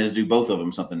this one is do both of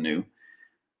them something new.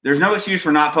 There's no excuse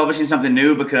for not publishing something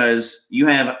new because you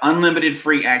have unlimited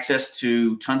free access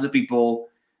to tons of people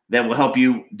that will help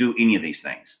you do any of these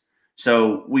things.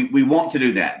 So we want to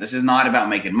do that. This is not about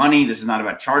making money. This is not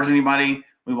about charging anybody.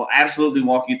 We will absolutely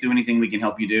walk you through anything we can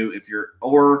help you do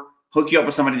or hook you up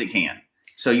with somebody that can.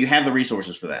 So you have the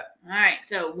resources for that. All right.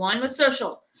 So 1 was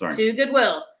social. 2,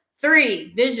 goodwill.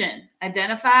 3, vision.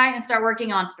 Identify and start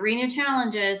working on 3 new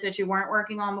challenges that you weren't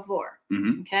working on before.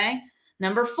 Mm-hmm. Okay.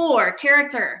 Number 4,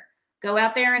 character. Go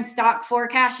out there and stock 4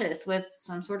 caches with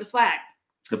some sort of swag.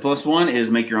 The +1 is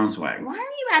make your own swag. Why are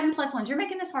you adding +1s? You're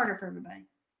making this harder for everybody.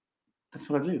 That's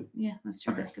what I do. Yeah, that's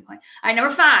true. Okay. That's a good point. All right,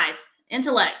 number 5,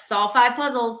 intellect. Solve 5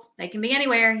 puzzles. They can be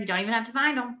anywhere. You don't even have to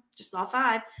find them. Just solve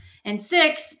 5. And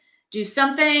 6, do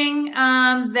something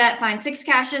that finds 6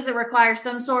 caches that require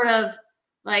some sort of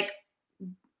like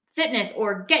fitness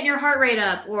or getting your heart rate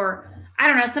up or I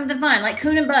don't know, something fun like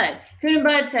Coon and Bud. Coon and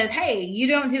Bud says, hey, you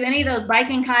don't do any of those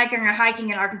biking, kayaking, or hiking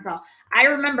in Arkansas. I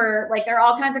remember there are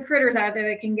all kinds of critters out there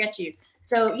that can get you.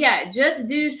 So yeah, just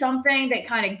do something that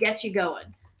kind of gets you going.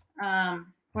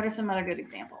 What are some other good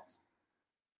examples?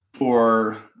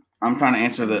 I'm trying to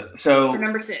answer For so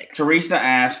number 6. Teresa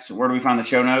asked, where do we find the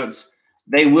show notes?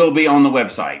 They will be on the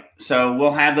website. So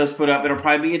we'll have those put up. It'll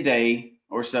probably be a day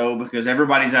or so because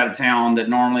everybody's out of town that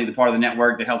normally the part of the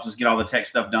network that helps us get all the tech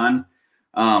stuff done.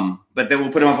 But then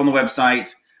we'll put them up on the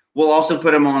website. We'll also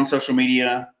put them on social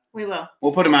media. We will.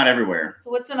 We'll put them out everywhere.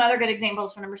 So what's some other good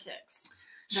examples for number 6?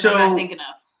 So I'm not thinking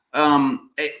of.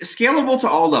 Scalable to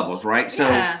all levels, right?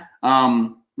 Yeah.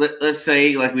 So let's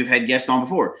say like we've had guests on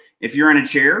before. If you're in a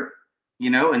chair,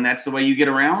 and that's the way you get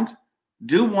around,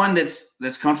 do one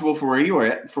that's comfortable for where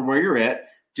you're at.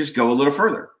 Just go a little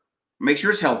further. Make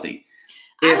sure it's healthy.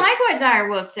 I like what Dire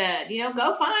Wolf said.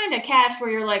 Go find a cache where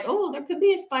you're like, oh, there could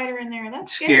be a spider in there.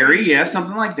 That's scary. Yeah,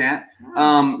 something like that.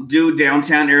 Do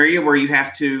downtown area where you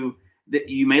have to.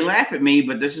 You may laugh at me,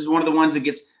 but this is one of the ones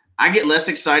that I get less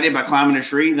excited by climbing a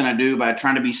tree than I do by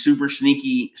trying to be super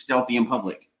sneaky, stealthy in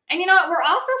public. And you know what? We're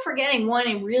also forgetting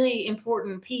one really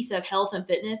important piece of health and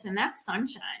fitness, and that's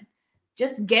sunshine.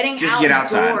 Just getting outdoors. Get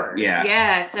outside.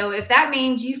 Yeah. So if that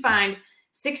means you find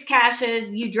 6 caches,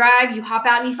 you drive, you hop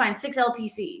out, and you find 6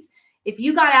 LPCs. If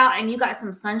you got out and you got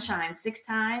some sunshine 6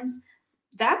 times,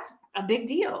 that's a big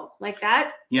deal. Like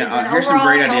that. Yeah. Here's some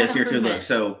great ideas here too. Look,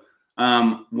 so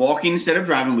walking instead of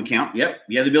driving would count. Yep.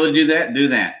 You have the ability to do that. Do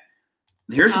that.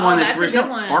 Here's one that's really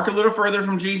simple. Park a little further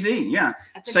from GZ. Yeah.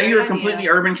 Say you're a completely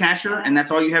urban cacher and that's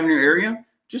all you have in your area.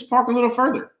 Just park a little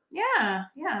further. Yeah.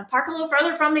 Park a little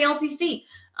further from the LPC.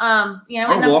 Or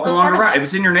walk along the route. If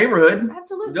it's in your neighborhood,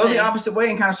 absolutely go the opposite way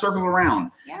and kind of circle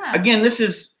around. Yeah. Again,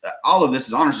 all of this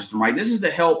is honor system, right? This is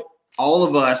to help all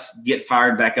of us get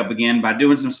fired back up again by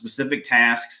doing some specific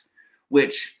tasks,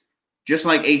 which just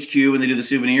like HQ when they do the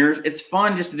souvenirs, it's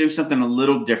fun just to do something a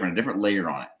little different, a different layer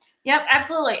on it. Yep,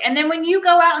 absolutely. And then when you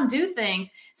go out and do things,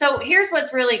 so here's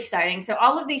what's really exciting. So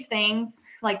all of these things,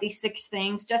 like these 6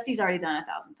 things, Jesse's already done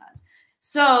 1,000 times.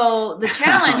 So the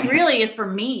challenge really is for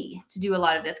me to do a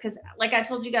lot of this because like I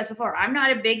told you guys before, I'm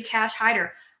not a big cache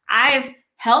hider. I've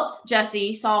helped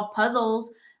Jesse solve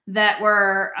puzzles that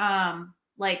were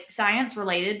like science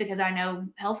related because I know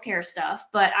healthcare stuff,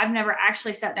 but I've never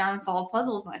actually sat down and solved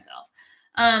puzzles myself.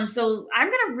 So I'm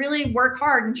going to really work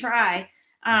hard and try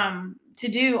to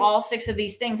do all 6 of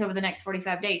these things over the next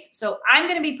 45 days. So I'm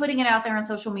going to be putting it out there on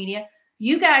social media.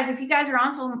 You guys, if you guys are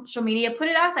on social media, put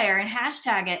it out there and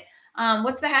hashtag it.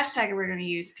 What's the hashtag we're going to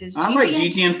use? Because I like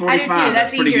GTN45.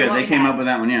 That's pretty good. They came up with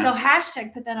that one, yeah. So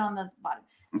hashtag, put that on the bottom.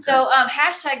 Okay. So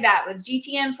hashtag that with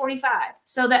GTN45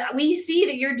 so that we see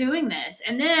that you're doing this.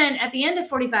 And then at the end of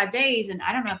 45 days, and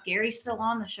I don't know if Gary's still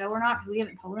on the show or not because we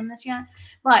haven't told him this yet,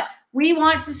 but we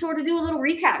want to sort of do a little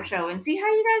recap show and see how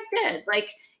you guys did. Like,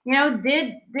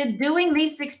 did doing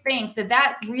these 6 things, did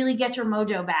that really get your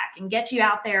mojo back and get you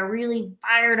out there really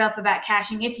fired up about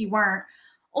caching if you weren't?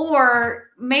 Or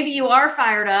maybe you are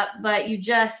fired up, but you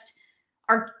just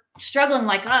are struggling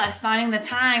like us, finding the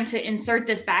time to insert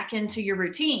this back into your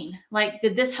routine. Like,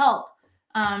 did this help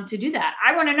to do that?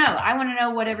 I want to know. I want to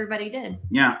know what everybody did.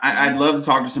 Yeah, I'd love to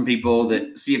talk to some people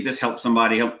that see if this helps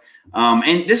somebody.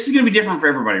 And this is going to be different for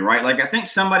everybody, right? Like, I think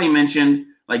somebody mentioned,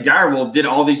 like, Direwolf did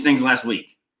all these things last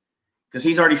week because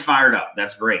he's already fired up.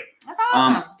 That's great. That's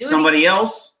awesome. Somebody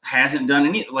else hasn't done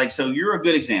any. Like, so you're a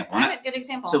good example. I'm a good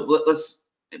example. So let's.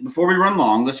 Before we run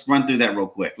long, let's run through that real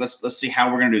quick. Let's see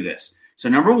how we're going to do this. So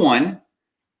number 1,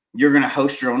 you're going to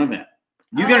host your own event.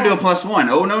 You got to do a +1.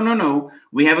 Oh, no.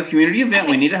 We have a community event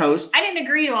we need to host. I didn't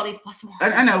agree to all these +1s.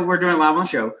 I know. We're doing it live on the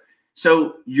show.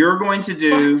 So you're going to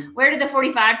do. Where did the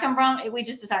 45 come from? We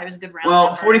just decided it was a good round.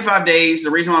 Well, 45 days.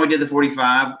 The reason why we did the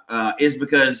 45 is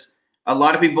because a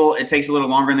lot of people, it takes a little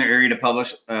longer in their area to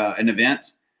publish an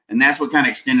event. And that's what kind of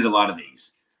extended a lot of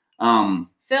these.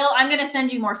 Phil, I'm going to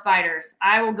send you more spiders.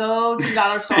 I will go to the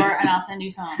dollar store and I'll send you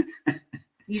some.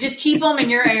 You just keep them in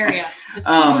your area. Just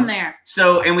keep them there.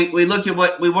 So, and we looked at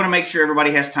what we want to make sure everybody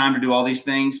has time to do all these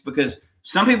things because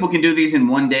some people can do these in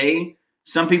one day.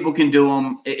 Some people can do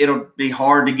them. It'll be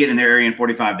hard to get in their area in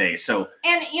 45 days. So,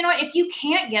 and if you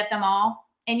can't get them all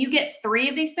and you get 3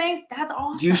 of these things, that's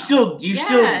awesome. You still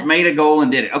made a goal and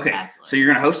did it. Okay. Absolutely. So you're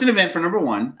going to host an event for number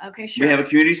 1. Okay, sure. We have a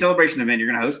community celebration event. You're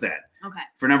going to host that. Okay.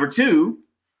 For number 2,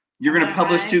 you're going to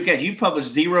publish 2 caches. You've published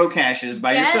 0 caches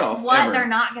by yourself. Guess what? Ever. They're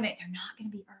not going to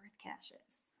be Earth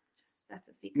caches. That's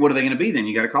a secret. What are they going to be then?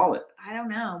 You got to call it. I don't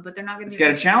know, but they're not going to. It's got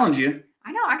to challenge you.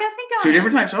 I know. I got to think about 2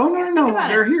 different types. Oh no,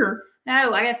 they're here.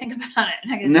 No, I got to think about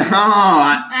it. No,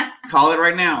 call it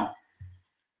right now.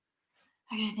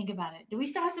 I got to think about it. Do we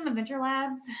still have some Adventure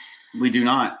Labs? We do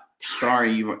not.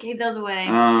 Sorry, you gave those away.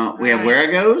 We have Where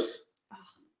It Goes.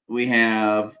 We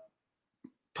have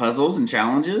puzzles and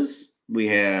challenges. We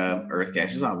have Earth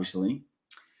caches, obviously.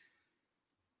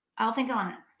 I'll think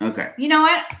on it. Okay. You know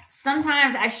what?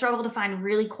 Sometimes I struggle to find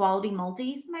really quality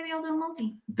multis. Maybe I'll do a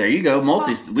multi. There you go.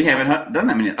 Multis. We haven't done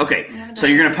that many. Okay. So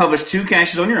you're going to publish 2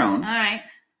 caches on your own. All right.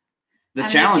 The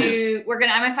challenges. I'm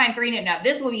going to find 3 new. Now,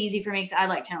 this will be easy for me because I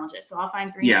like challenges. So I'll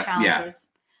find 3 new challenges.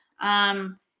 Yeah.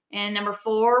 And number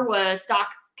 4 was stock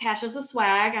caches with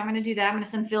swag. I'm going to do that. I'm going to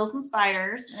send Phil some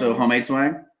spiders. So homemade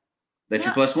swag? That's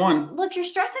your +1. Look, you're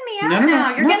stressing me out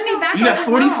now. You're getting me back. You got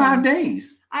 45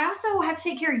 days. I also have to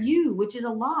take care of you, which is a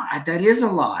lot. That is a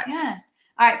lot. Yes.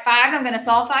 All right, 5. I'm going to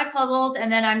solve 5 puzzles, and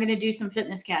then I'm going to do some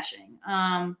fitness caching,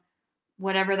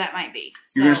 whatever that might be.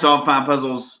 You're going to solve 5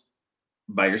 puzzles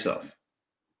by yourself.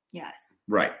 Yes.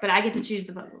 Right. But I get to choose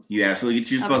the puzzles. You absolutely get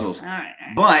to choose puzzles. All right.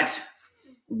 But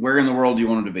where in the world do you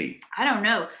want them to be? I don't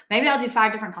know. Maybe I'll do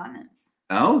 5 different continents.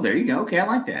 Oh, there you go. Okay, I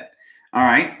like that. All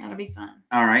right. That'll be fun.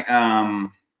 All right.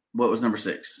 What was number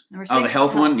 6? Number 6. Oh, the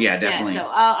health one? Yeah, definitely. Yeah,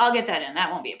 so I'll get that in. That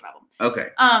won't be a problem. Okay.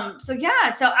 So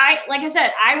like I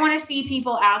said, I want to see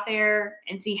people out there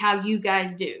and see how you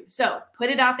guys do. So put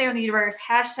it out there in the universe,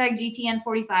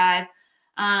 #GTN45.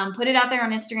 Put it out there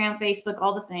on Instagram, Facebook,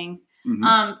 all the things.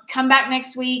 Mm-hmm. Come back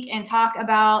next week and talk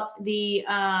about the.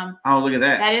 Oh, look at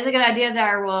that! That is a good idea,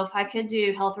 Direwolf. I could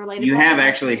do health related. You have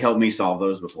actually helped me solve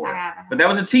those before, but that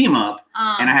was a team up,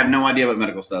 and I have no idea about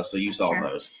medical stuff, so you solved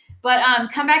those. But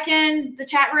come back in the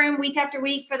chat room week after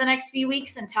week for the next few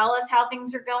weeks and tell us how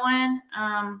things are going.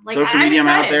 Social media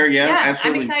out there, yeah,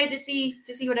 absolutely. I'm excited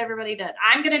to see what everybody does.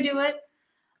 I'm gonna do it.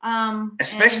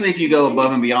 Especially if you go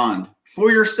above and beyond for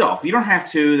yourself. You don't have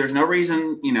to. There's no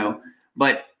reason,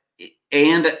 But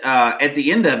at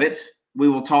the end of it, we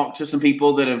will talk to some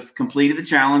people that have completed the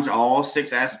challenge, all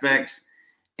 6 aspects,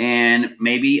 and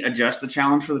maybe adjust the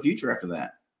challenge for the future after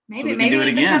that. Maybe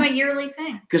it become a yearly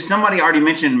thing. Because somebody already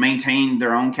mentioned maintain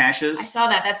their own caches. I saw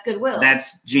that. That's goodwill.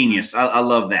 That's genius. I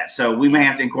love that. So we may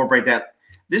have to incorporate that.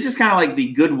 This is kind of like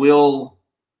the goodwill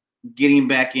getting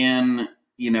back in,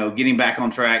 getting back on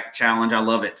track challenge. I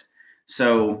love it.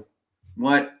 So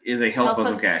what is a health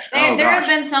puzzle cache? There have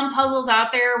been some puzzles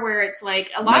out there where it's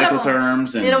like a lot medical of them,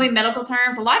 terms. It'll be medical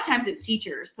terms. A lot of times it's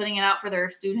teachers putting it out for their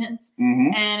students.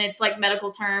 Mm-hmm. And it's like medical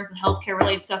terms and healthcare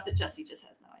related stuff that Jesse just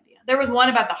has no idea. There was one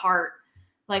about the heart,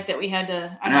 like that we had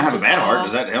to. I have a bad heart.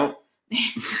 Does that help?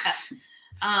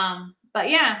 But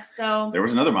yeah, so. There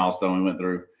was another milestone we went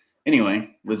through.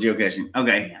 Anyway, with geocaching.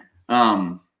 Okay.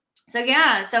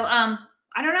 Yeah. So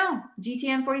I don't know.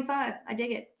 GTN 45. I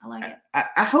dig it. I like it.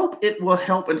 I hope it will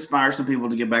help inspire some people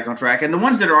to get back on track. And the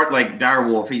ones that are like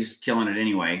Direwolf, he's killing it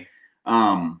anyway.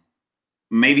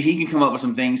 Maybe he can come up with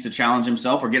some things to challenge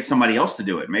himself or get somebody else to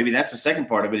do it. Maybe that's the second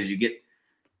part of it is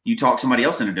you talk somebody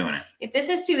else into doing it. If this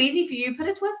is too easy for you, put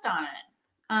a twist on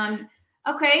it.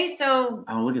 Okay, so.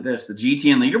 Oh, look at this. The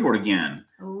GTN leaderboard again.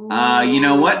 Ooh. You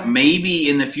know what? Maybe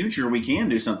in the future we can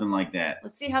do something like that.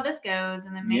 Let's see how this goes,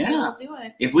 and then maybe we'll do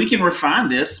it. If we can refine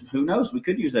this, who knows? We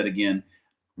could use that again.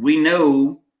 We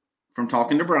know from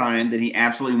talking to Brian that he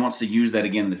absolutely wants to use that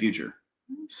again in the future.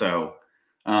 So,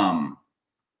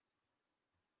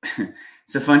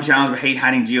 it's a fun challenge, but hate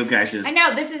hiding geocaches. I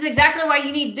know. This is exactly why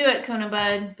you need to do it, Kuna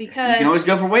Bud, because... You can always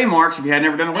go for waymarks if you had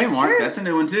never done a waymark. True. That's a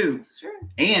new one, too. That's true.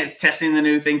 And it's testing the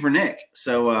new thing for Nick.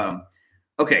 So,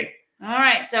 okay. All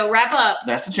right, so wrap up.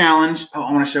 That's the challenge. Oh,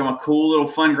 I want to show my cool little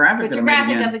fun graphic. Put your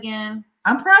graphic up again.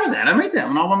 I'm proud of that. I made that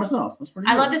one all by myself. That's pretty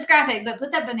good. I love this graphic, but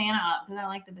put that banana up because I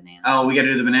like the banana. Oh, we got to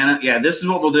do the banana? Yeah, this is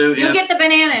what we'll do. You'll get the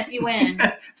banana if you win.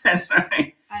 That's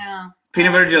right. I know.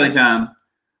 Peanut butter jelly time.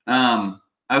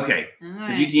 Okay. Right.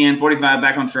 So GTN 45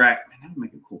 back on track. Man, that would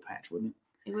make a cool patch, wouldn't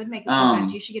it? It would make a cool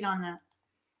patch. You should get on that.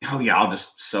 Oh, yeah. I'll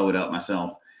just sew it up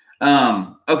myself.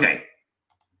 Okay.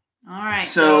 All right.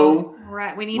 So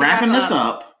we need wrapping this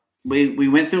up. We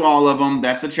went through all of them.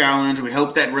 That's the challenge. We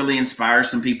hope that really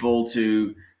inspires some people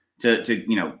to get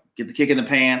the kick in the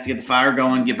pants, get the fire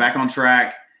going, get back on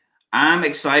track. I'm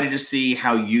excited to see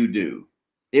how you do.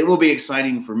 It will be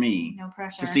exciting for me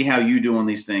to see how you do on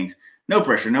these things. No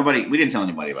pressure. We didn't tell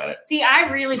anybody about it. See, I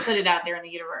really put it out there in the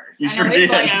universe. You I know sure it's did.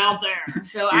 like out there.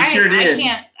 So I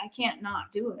can't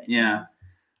not do it. Yeah.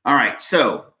 All right.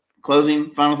 So closing,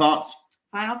 final thoughts.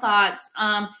 Final thoughts.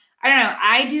 I don't know.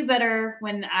 I do better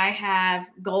when I have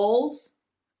goals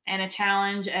and a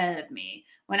challenge ahead of me.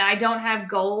 When I don't have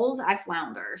goals, I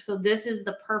flounder. So this is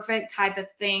the perfect type of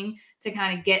thing to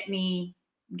kind of get me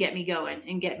going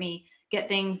and get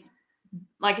things,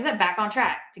 like I said, back on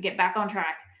track, to get back on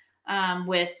track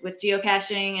with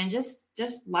geocaching and just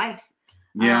life.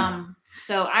 Yeah.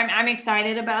 So I'm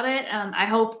excited about it. I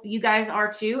hope you guys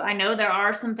are too. I know there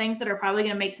are some things that are probably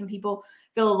going to make some people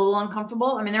feel a little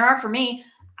uncomfortable. I mean, there are for me.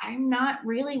 I'm not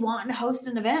really wanting to host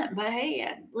an event, but hey,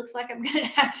 it looks like I'm going to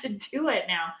have to do it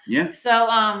now. Yeah. So,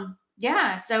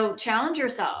 so challenge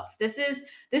yourself. This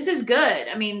is good.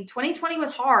 I mean, 2020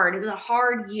 was hard. It was a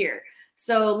hard year.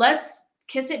 So let's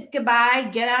kiss it goodbye,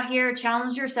 get out here,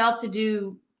 challenge yourself to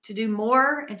do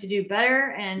more and to do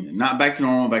better. And not back to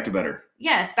normal, back to better.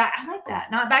 Yes. I like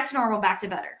that. Not back to normal, back to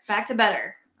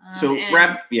better. So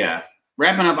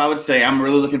wrapping up, I would say I'm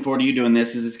really looking forward to you doing this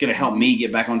because it's going to help me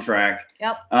get back on track.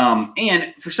 Yep.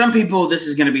 And for some people, this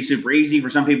is going to be super easy. For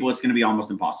some people, it's going to be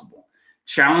almost impossible.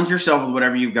 Challenge yourself with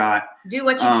whatever you've got. Do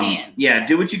what you can. Yeah,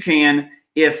 do what you can.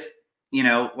 If,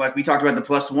 like we talked about the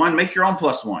 +1, make your own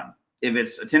 +1. If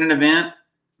it's attend an event,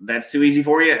 that's too easy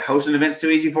for you. Host an event's too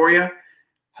easy for you.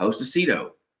 Host a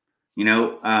CETO.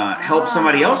 Help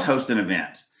somebody else host an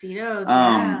event.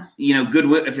 CETOs,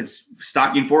 Goodwill. If it's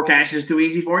stocking 4 caches too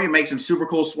easy for you, make some super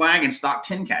cool swag and stock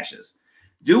 10 caches.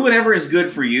 Do whatever is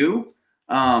good for you.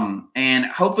 And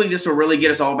hopefully this will really get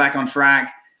us all back on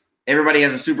track. Everybody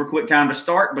has a super quick time to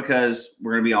start because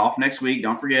we're going to be off next week.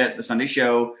 Don't forget the Sunday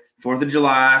show, 4th of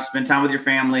July, spend time with your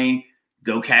family,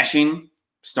 go caching,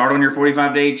 start on your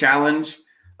 45-day challenge.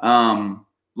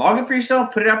 Log it for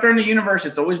yourself. Put it out there in the universe.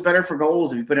 It's always better for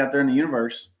goals if you put it out there in the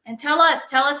universe. And tell us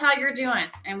how you're doing,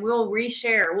 and we'll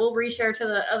reshare. We'll reshare to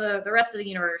the rest of the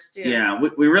universe too. Yeah,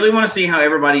 we really want to see how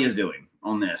everybody is doing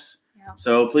on this. Yeah.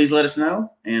 So please let us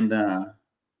know, and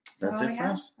that's it for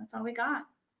us. That's all we got.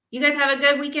 You guys have a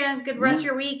good weekend, good rest of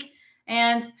your week,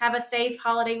 and have a safe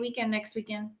holiday weekend next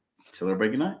weekend. Till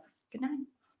everybody, good night. Good night.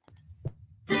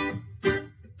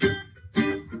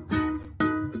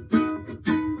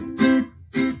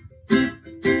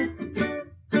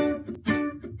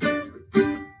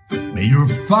 May your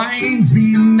finds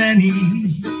be many,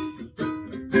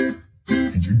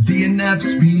 and your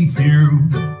DNFs be few.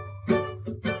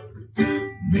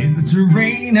 May the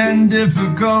terrain and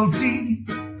difficulty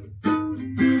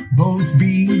both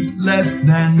be less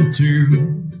than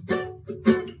 2.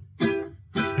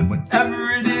 And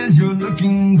whatever it is you're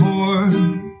looking for,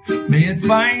 may it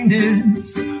find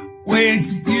its way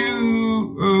to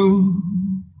you.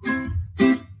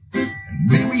 And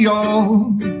may we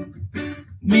all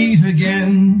meet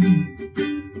again.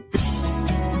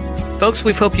 Folks,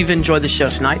 we hope you've enjoyed the show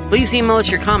tonight. Please email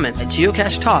us your comment at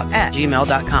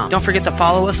geocachetalk@gmail.com. Don't forget to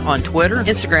follow us on Twitter,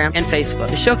 Instagram, and Facebook.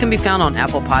 The show can be found on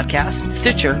Apple Podcasts,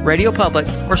 Stitcher, Radio Public,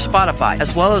 or Spotify,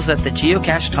 as well as at the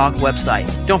Geocache Talk website.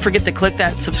 Don't forget to click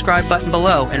that subscribe button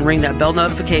below and ring that bell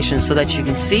notification so that you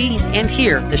can see and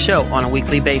hear the show on a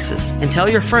weekly basis. And tell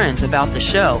your friends about the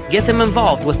show. Get them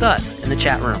involved with us in the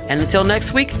chat room. And until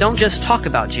next week, don't just talk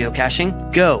about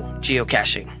geocaching, go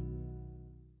geocaching.